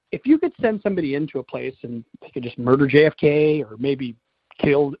 heck, if you could send somebody into a place and they could just murder JFK or maybe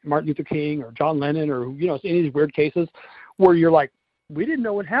kill Martin Luther King or John Lennon or, any of these weird cases where you're like, we didn't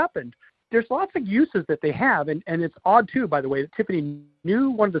know what happened. There's lots of uses that they have. And it's odd, too, by the way, that Tiffany knew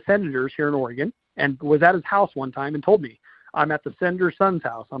one of the senators here in Oregon and was at his house one time and told me, I'm at the senator's son's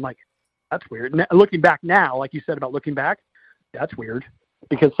house. I'm like, that's weird. And looking back now, like you said about looking back, that's weird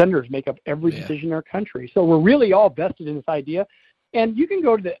because senators make up every decision in our country. So we're really all vested in this idea. And you can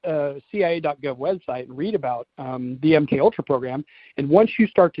go to the CIA.gov website and read about the MKUltra program. And once you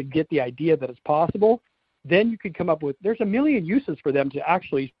start to get the idea that it's possible, then you can come up with, there's a million uses for them to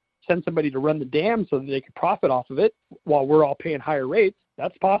actually send somebody to run the dam so that they could profit off of it while we're all paying higher rates.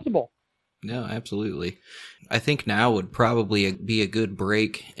 That's possible. No, absolutely. I think now would probably be a good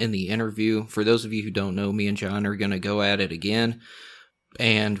break in the interview. For those of you who don't know, me and John are going to go at it again.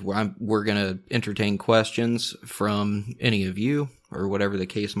 And we're going to entertain questions from any of you or whatever the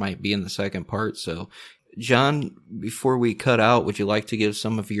case might be in the second part. So, John, before we cut out, would you like to give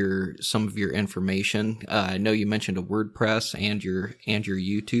some of your information? I know you mentioned a WordPress and your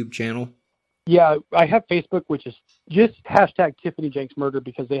YouTube channel. Yeah, I have Facebook, which is just hashtag Tiffany Jenks Murder,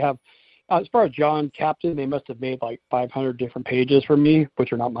 because they have, as far as John Captain, they must have made like 500 different pages for me,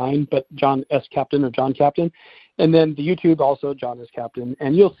 which are not mine, but John S. Captain or John Captain. And then the YouTube also, John S. Captain.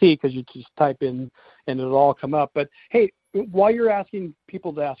 And you'll see, because you just type in and it'll all come up. But hey, while you're asking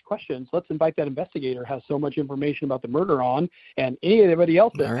people to ask questions, let's invite that investigator who has so much information about the murder on, and anybody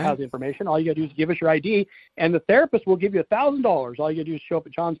else that has information. All you got to do is give us your ID, and the therapist will give you $1,000. All you got to do is show up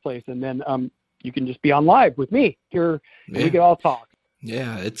at John's place, and then you can just be on live with me here, and we can all talk.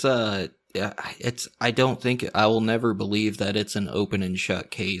 Yeah, I don't think, I will never believe that it's an open and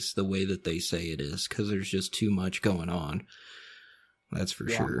shut case the way that they say it is, because there's just too much going on. That's for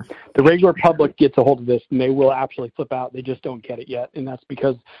sure. The regular public gets a hold of this, and they will absolutely flip out. They just don't get it yet, and that's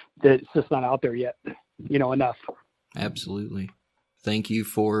because it's just not out there yet, enough. Absolutely. Thank you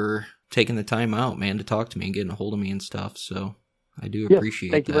for taking the time out, man, to talk to me and getting a hold of me and stuff. So I do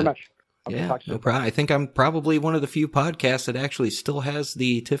appreciate that. Thank you very much. Yeah, no problem. I think I'm probably one of the few podcasts that actually still has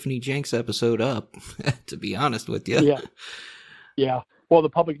the Tiffany Jenks episode up, to be honest with you. Yeah. Well, the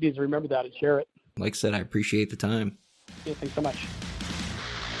public needs to remember that and share it. Like I said, I appreciate the time. Yeah, thanks so much.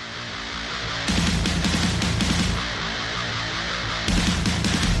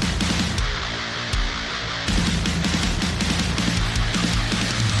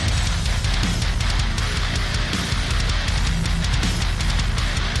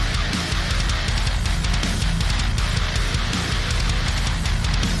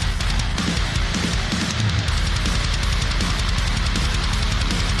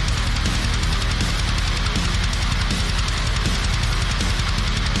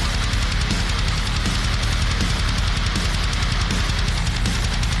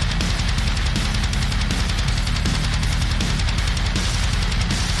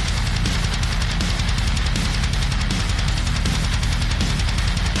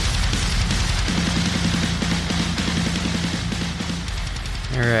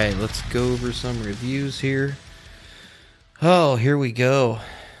 Alright, let's go over some reviews here. Oh, here we go.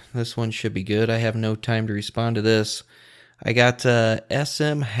 This one should be good. I have no time to respond to this. I got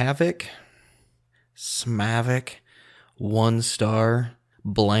SM Havoc, Smavic, 1 star,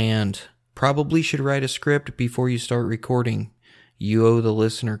 bland. Probably should write a script before you start recording. You owe the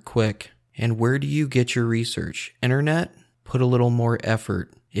listener quick. And where do you get your research? Internet? Put a little more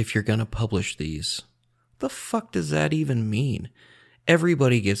effort if you're gonna publish these. The fuck does that even mean?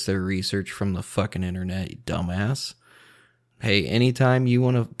 Everybody gets their research from the fucking internet, you dumbass. Hey, anytime you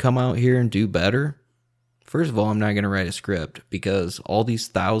want to come out here and do better, first of all, I'm not going to write a script because all these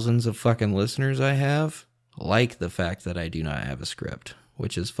thousands of fucking listeners I have like the fact that I do not have a script,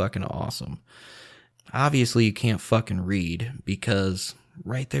 which is fucking awesome. Obviously, you can't fucking read because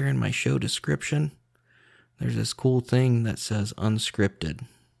right there in my show description, there's this cool thing that says unscripted.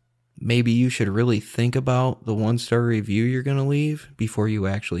 Maybe you should really think about the 1-star review you're going to leave before you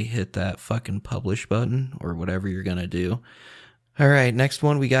actually hit that fucking publish button or whatever you're going to do. All right, next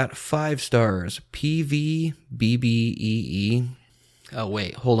one we got 5 stars. PVBBEE. Oh,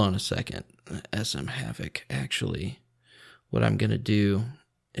 wait, hold on a second. SM Havoc. Actually, what I'm going to do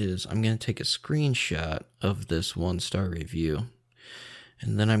is I'm going to take a screenshot of this 1-star review,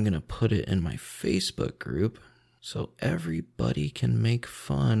 and then I'm going to put it in my Facebook group so everybody can make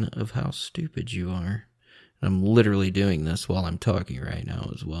fun of how stupid you are. And I'm literally doing this while I'm talking right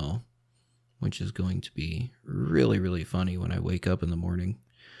now as well, which is going to be really, really funny when I wake up in the morning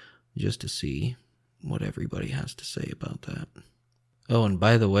just to see what everybody has to say about that. Oh, and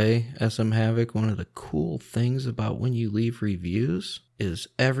by the way, SM Havoc, one of the cool things about when you leave reviews is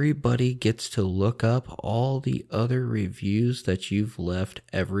everybody gets to look up all the other reviews that you've left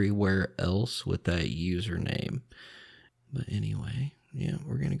everywhere else with that username. But anyway, yeah,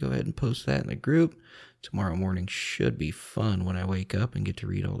 we're going to go ahead and post that in the group. Tomorrow morning should be fun when I wake up and get to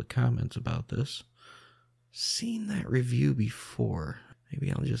read all the comments about this. Seen that review before.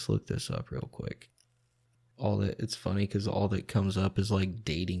 Maybe I'll just look this up real quick. It's funny because all that comes up is like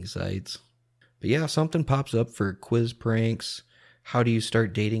dating sites. But yeah, something pops up for quiz pranks. How do you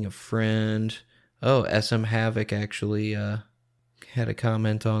start dating a friend? Oh, SM Havoc actually had a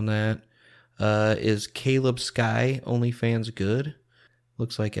comment on that. Is Caleb Sky OnlyFans good?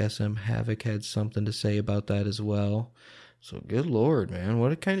 Looks like SM Havoc had something to say about that as well. So good lord, man.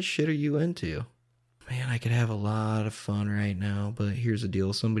 What kind of shit are you into? Man, I could have a lot of fun right now, but here's the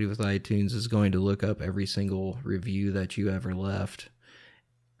deal. Somebody with iTunes is going to look up every single review that you ever left.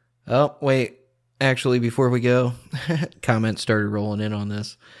 Oh, wait. Actually, before we go, comments started rolling in on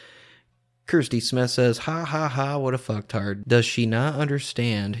this. Kirsty Smith says, ha ha ha, what a fucktard. Does she not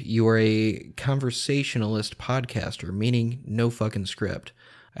understand you are a conversationalist podcaster, meaning no fucking script?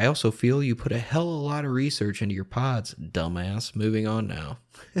 I also feel you put a hell of a lot of research into your pods, dumbass. Moving on now.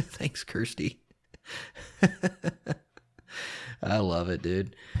 Thanks, Kirsty. I love it,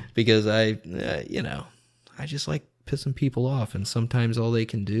 dude, because I just like pissing people off, and sometimes all they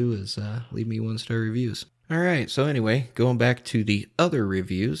can do is leave me 1-star reviews. All right, so anyway, going back to the other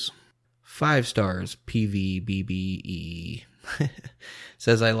reviews, 5 stars, PVBBE.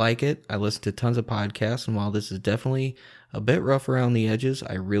 Says, I like it. I listen to tons of podcasts, and while this is definitely a bit rough around the edges,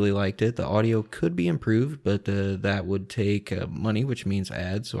 I really liked it. The audio could be improved, but that would take money, which means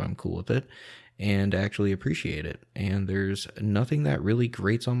ads, so I'm cool with it and actually appreciate it. And there's nothing that really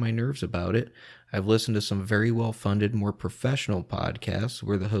grates on my nerves about it. I've listened to some very well-funded, more professional podcasts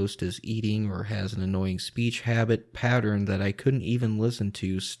where the host is eating or has an annoying speech habit pattern that I couldn't even listen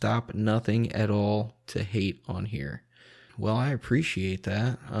to. Stop nothing at all to hate on here. Well, I appreciate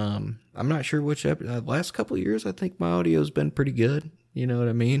that. I'm not sure which last couple of years, I think my audio's been pretty good. You know what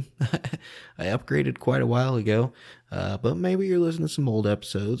I mean? I upgraded quite a while ago, but maybe you're listening to some old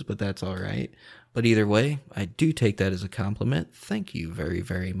episodes, but that's all right. But either way, I do take that as a compliment. Thank you very,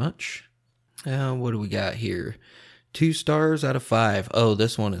 very much. What do we got here? 2 stars out of 5. Oh,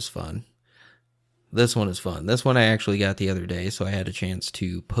 this one is fun. This one is fun. This one I actually got the other day, so I had a chance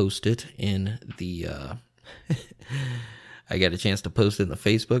to post it in the... I got a chance to post it in the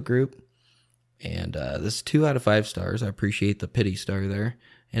Facebook group. And this is 2 out of 5 stars. I appreciate the pity star there.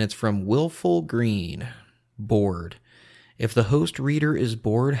 And it's from Willful Green. Bored. If the host reader is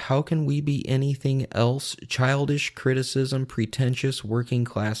bored, how can we be anything else? Childish criticism, pretentious working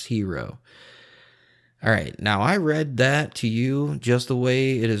class hero. All right, now I read that to you just the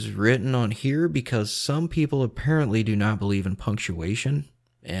way it is written on here because some people apparently do not believe in punctuation.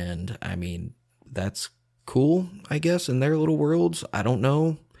 And I mean, that's cool, I guess, in their little worlds. I don't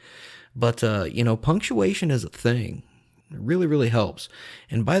know. But, punctuation is a thing. It really, really helps.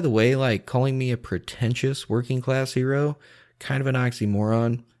 And by the way, like calling me a pretentious working class hero kind of an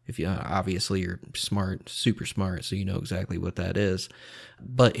oxymoron. If you obviously you're smart, super smart, so you know exactly what that is.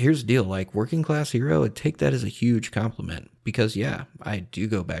 But here's the deal, like working class hero, I'd take that as a huge compliment because yeah, I do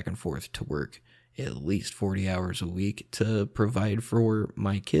go back and forth to work at least 40 hours a week to provide for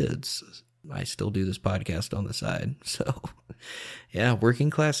my kids. I still do this podcast on the side. So yeah, working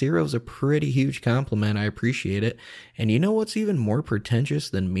class hero is a pretty huge compliment. I appreciate it. And you know what's even more pretentious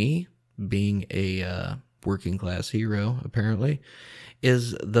than me being a working class hero, apparently,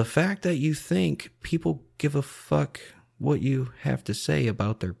 is the fact that you think people give a fuck what you have to say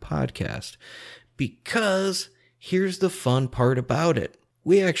about their podcast. Because here's the fun part about it.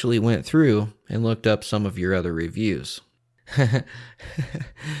 We actually went through and looked up some of your other reviews.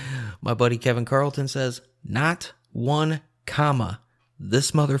 My buddy Kevin Carlton says, not one comma.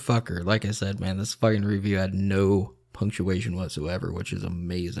 This motherfucker. Like I said, man, this fucking review had no punctuation whatsoever, which is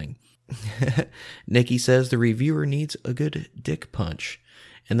amazing. Nikki says the reviewer needs a good dick punch.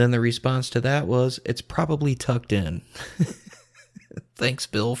 And then the response to that was, it's probably tucked in. Thanks,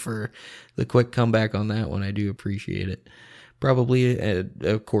 Bill, for the quick comeback on that one. I do appreciate it. Probably,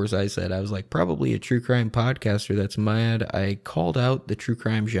 of course, I was like, probably a true crime podcaster that's mad I called out the true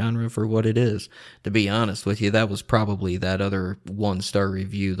crime genre for what it is. To be honest with you, that was probably that other 1-star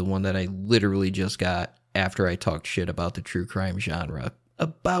review, the one that I literally just got after I talked shit about the true crime genre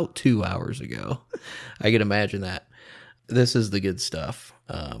about 2 hours ago. I can imagine that. This is the good stuff.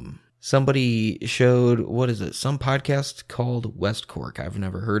 Somebody showed, what is it? Some podcast called West Cork. I've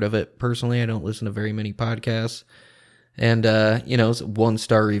never heard of it. Personally, I don't listen to very many podcasts. And, it's a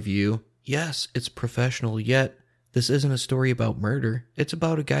 1-star review. Yes, it's professional, yet this isn't a story about murder. It's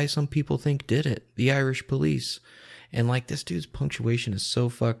about a guy some people think did it. The Irish police. And, like, this dude's punctuation is so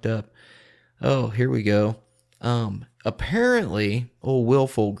fucked up. Oh, here we go. Apparently, old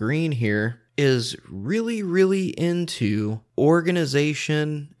Willful Green here is really, really into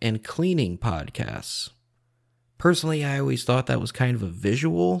organization and cleaning podcasts. Personally, I always thought that was kind of a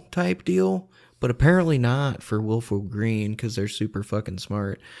visual type deal. But apparently not for Willful Green, because they're super fucking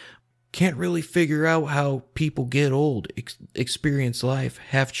smart. Can't really figure out how people get old, experience life,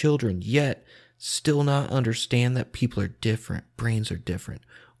 have children, yet still not understand that people are different, brains are different.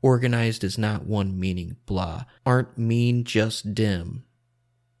 Organized is not one meaning, blah. Aren't mean, just dim.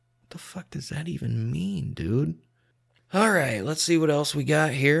 What the fuck does that even mean, dude? Alright, let's see what else we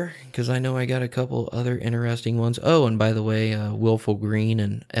got here, because I know I got a couple other interesting ones. Oh, and by the way, Willful Green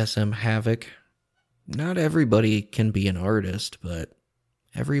and SM Havoc. Not everybody can be an artist, but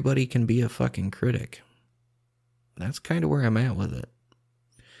everybody can be a fucking critic. That's kind of where I'm at with it.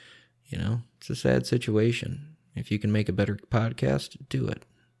 It's a sad situation. If you can make a better podcast, do it.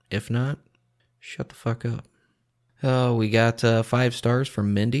 If not, shut the fuck up. Oh, we got 5 stars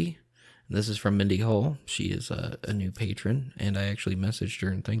from Mindy. This is from Mindy Hull. She is a new patron, and I actually messaged her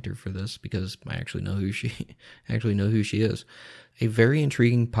and thanked her for this because I actually know who she is. A very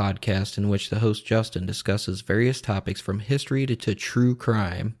intriguing podcast in which the host Justin discusses various topics from history to true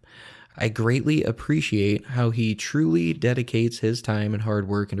crime. I greatly appreciate how he truly dedicates his time and hard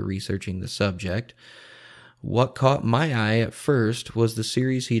work into researching the subject. What caught my eye at first was the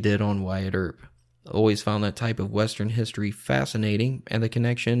series he did on Wyatt Earp. Always found that type of Western history fascinating, and the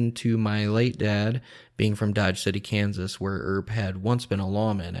connection to my late dad being from Dodge City, Kansas, where Earp had once been a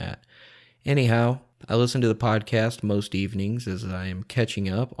lawman at. Anyhow, I listen to the podcast most evenings as I am catching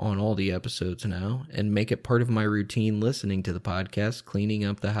up on all the episodes now, and make it part of my routine listening to the podcast, cleaning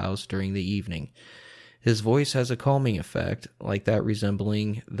up the house during the evening. His voice has a calming effect, like that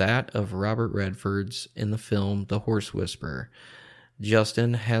resembling that of Robert Redford's in the film The Horse Whisperer.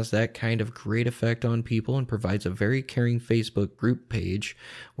 Justin has that kind of great effect on people and provides a very caring Facebook group page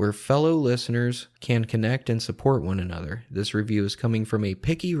where fellow listeners can connect and support one another. This review is coming from a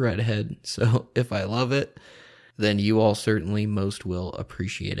picky redhead, so if I love it, then you all certainly most will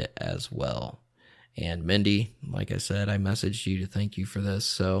appreciate it as well. And Mindy, like I said, I messaged you to thank you for this,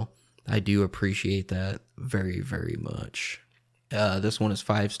 so I do appreciate that very, very much. This one is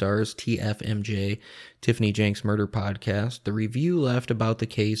 5 stars, TFMJ, Tiffany Jenks Murder Podcast. The review left about the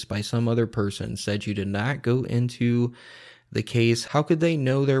case by some other person said you did not go into the case. How could they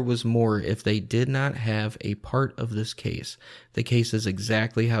know there was more if they did not have a part of this case? The case is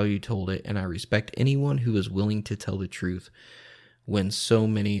exactly how you told it, and I respect anyone who is willing to tell the truth when so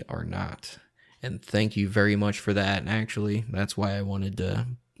many are not. And thank you very much for that. And actually, that's why I wanted to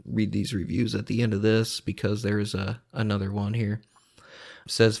read these reviews at the end of this, because there's another one here.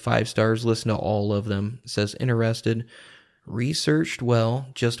 Says 5 stars, listen to all of them. Says interested, researched well,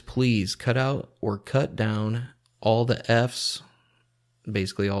 just please cut out or cut down all the F's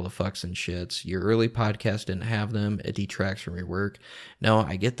basically all the fucks and shits. Your early podcast didn't have them. It detracts from your work. No,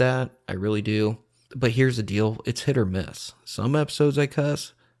 I get that. I really do. But here's the deal. It's hit or miss. Some episodes I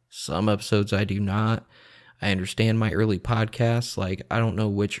cuss. Some episodes I do not. I understand my early podcasts. Like, I don't know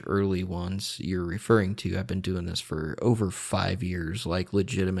which early ones you're referring to. I've been doing this for over 5 years, like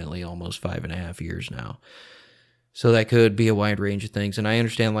legitimately almost 5.5 years now. So that could be a wide range of things. And I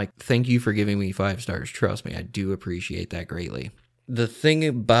understand, like, thank you for giving me 5 stars. Trust me, I do appreciate that greatly. The thing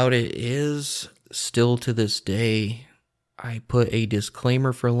about it is, still to this day, I put a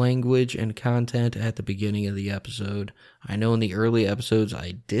disclaimer for language and content at the beginning of the episode. I know in the early episodes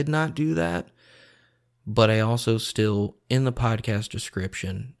I did not do that, but I also still, in the podcast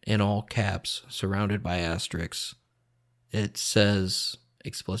description, in all caps, surrounded by asterisks, it says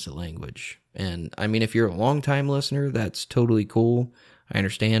explicit language. And I mean, if you're a long-time listener, that's totally cool. I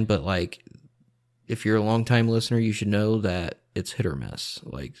understand, but like, if you're a long-time listener, you should know that it's hit or miss.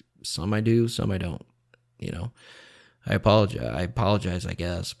 Like, some I do, some I don't, you know. I apologize, I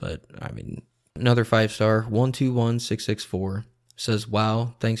guess, but I mean, another 5-star, 121664, says,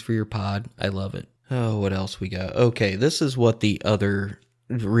 wow, thanks for your pod. I love it. Oh, what else we got? Okay, this is what the other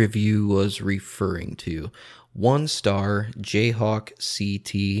review was referring to. 1-star, Jayhawk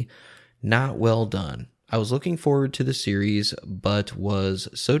CT, not well done. I was looking forward to the series, but was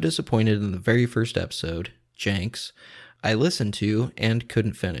so disappointed in the very first episode, Jenks, I listened to and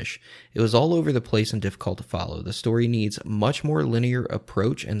couldn't finish. It was all over the place and difficult to follow. The story needs much more linear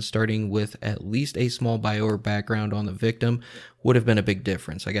approach, and starting with at least a small bio or background on the victim would have been a big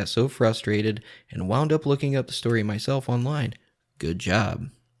difference. I got so frustrated and wound up looking up the story myself online. Good job.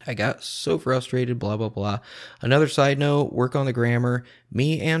 I got so frustrated, blah, blah, blah. Another side note, work on the grammar.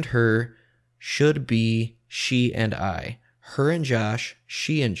 Me and her should be she and I. Her and Josh,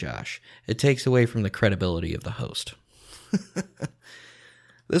 she and Josh. It takes away from the credibility of the host.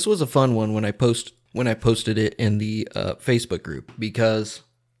 This was a fun one when I posted it in the Facebook group, because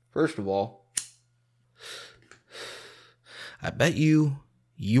first of all, I bet you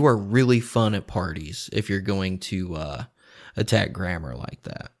are really fun at parties if you're going to attack grammar like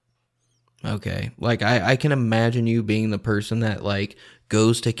that. Okay, like I can imagine you being the person that like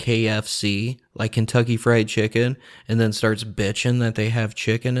goes to KFC, like Kentucky Fried Chicken, and then starts bitching that they have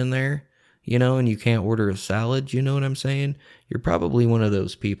chicken in there. You know, and you can't order a salad, you know what I'm saying? You're probably one of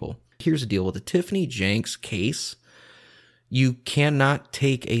those people. Here's the deal with the Tiffany Jenks case. You cannot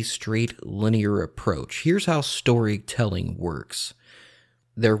take a straight linear approach. Here's how storytelling works.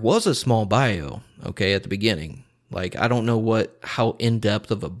 There was a small bio, okay, at the beginning. Like, I don't know how in-depth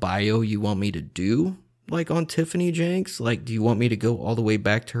of a bio you want me to do, like on Tiffany Jenks. Like, do you want me to go all the way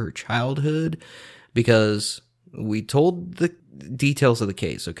back to her childhood? Because we told the details of the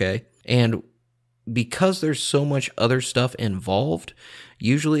case, okay? And because there's so much other stuff involved,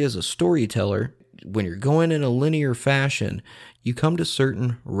 usually as a storyteller, when you're going in a linear fashion, you come to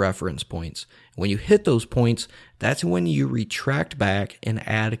certain reference points. When you hit those points, that's when you retract back and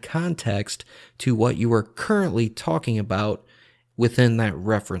add context to what you are currently talking about within that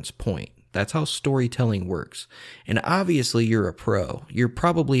reference point. That's how storytelling works. And obviously you're a pro. You're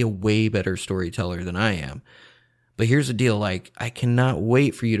probably a way better storyteller than I am. But here's the deal, like, I cannot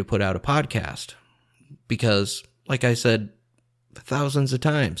wait for you to put out a podcast. Because, like I said thousands of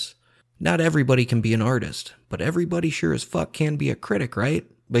times, not everybody can be an artist, but everybody sure as fuck can be a critic, right?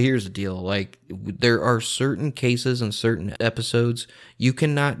 But here's the deal, like, there are certain cases and certain episodes, you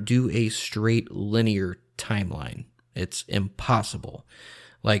cannot do a straight linear timeline. It's impossible.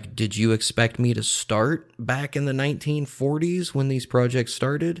 Like, did you expect me to start back in the 1940s when these projects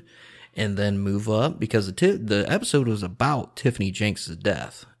started? And then move up, because the episode was about Tiffany Jenks'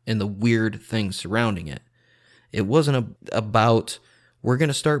 death and the weird things surrounding it. It wasn't about, we're going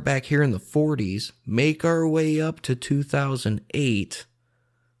to start back here in the 40s, make our way up to 2008.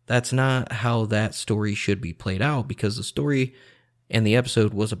 That's not how that story should be played out, because the story and the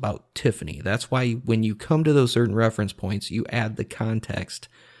episode was about Tiffany. That's why when you come to those certain reference points, you add the context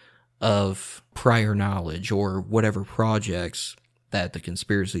of prior knowledge or whatever projects that the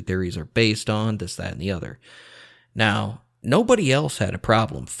conspiracy theories are based on, this, that, and the other. Now, nobody else had a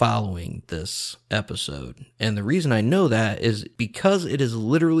problem following this episode. And the reason I know that is because it is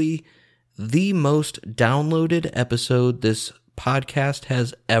literally the most downloaded episode this podcast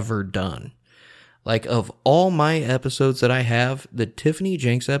has ever done. Like, of all my episodes that I have, the Tiffany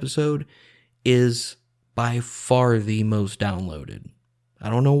Jenks episode is by far the most downloaded. I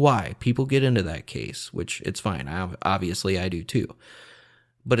don't know why. People get into that case, which it's fine. Obviously, I do too.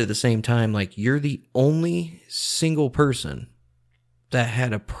 But at the same time, like, you're the only single person that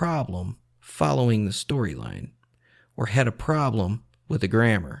had a problem following the storyline, or had a problem with the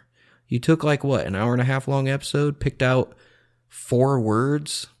grammar. You took like what, an hour and a half long episode, picked out 4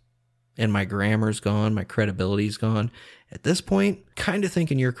 words, and my grammar's gone, my credibility's gone. At this point, kind of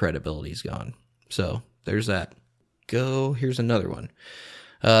thinking your credibility's gone. So there's that. Here's another one.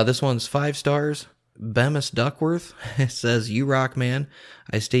 This one's 5 stars. Bemis Duckworth says, "You rock, man.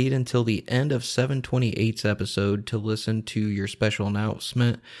 I stayed until the end of 728's episode to listen to your special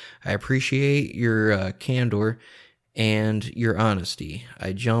announcement. I appreciate your candor and your honesty.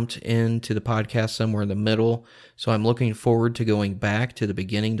 I jumped into the podcast somewhere in the middle, so I'm looking forward to going back to the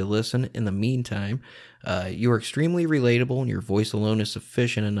beginning to listen. In the meantime, you are extremely relatable, and your voice alone is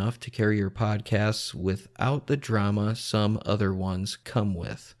sufficient enough to carry your podcasts without the drama some other ones come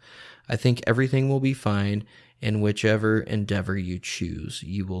with. I think everything will be fine, and whichever endeavor you choose,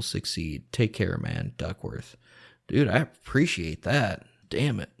 you will succeed. Take care, man, Duckworth." Dude, I appreciate that.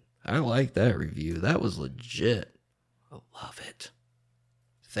 Damn it. I like that review. That was legit. I love it.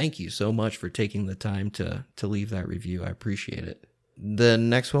 Thank you so much for taking the time to leave that review. I appreciate it. The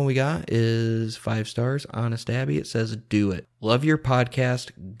next one we got is 5 stars. Honest Abby. It says, "Do it. Love your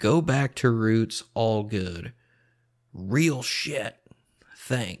podcast. Go back to roots. All good. Real shit.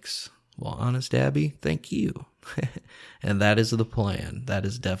 Thanks." Well, Honest Abby, thank you. And that is the plan. That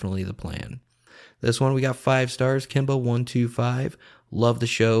is definitely the plan. This one we got 5 stars. Kimbo125. "Love the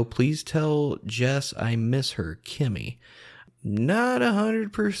show. Please tell Jess I miss her, Kimmy." Not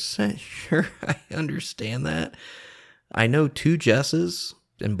 100% sure I understand that. I know 2 Jesses,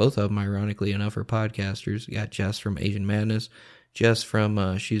 and both of them, ironically enough, are podcasters. You got Jess from Asian Madness, Jess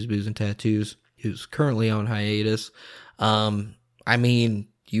from Shoes, Booze, and Tattoos, who's currently on hiatus. I mean,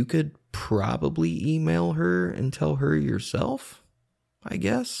 you could probably email her and tell her yourself, I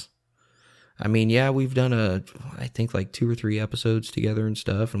guess. I mean, yeah, we've done I think like 2 or 3 episodes together and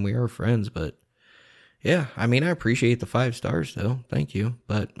stuff, and we are friends, but yeah, I mean, I appreciate the 5 stars though. Thank you.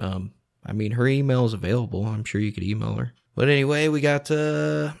 But, I mean, her email is available. I'm sure you could email her. But anyway, we got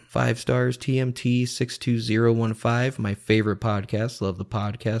 5 stars, TMT62015. "My favorite podcast. Love the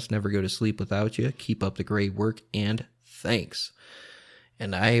podcast. Never go to sleep without you. Keep up the great work, and thanks."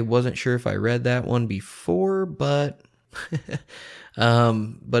 And I wasn't sure if I read that one before, but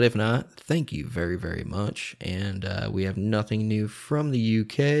if not, thank you very, very much. And we have nothing new from the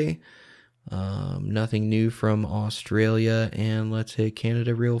UK, nothing new from Australia, and let's hit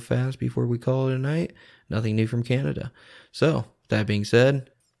Canada real fast before we call it a night. Nothing new from Canada. So, that being said,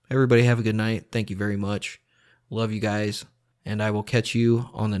 everybody have a good night. Thank you very much. Love you guys, and I will catch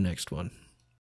you on the next one.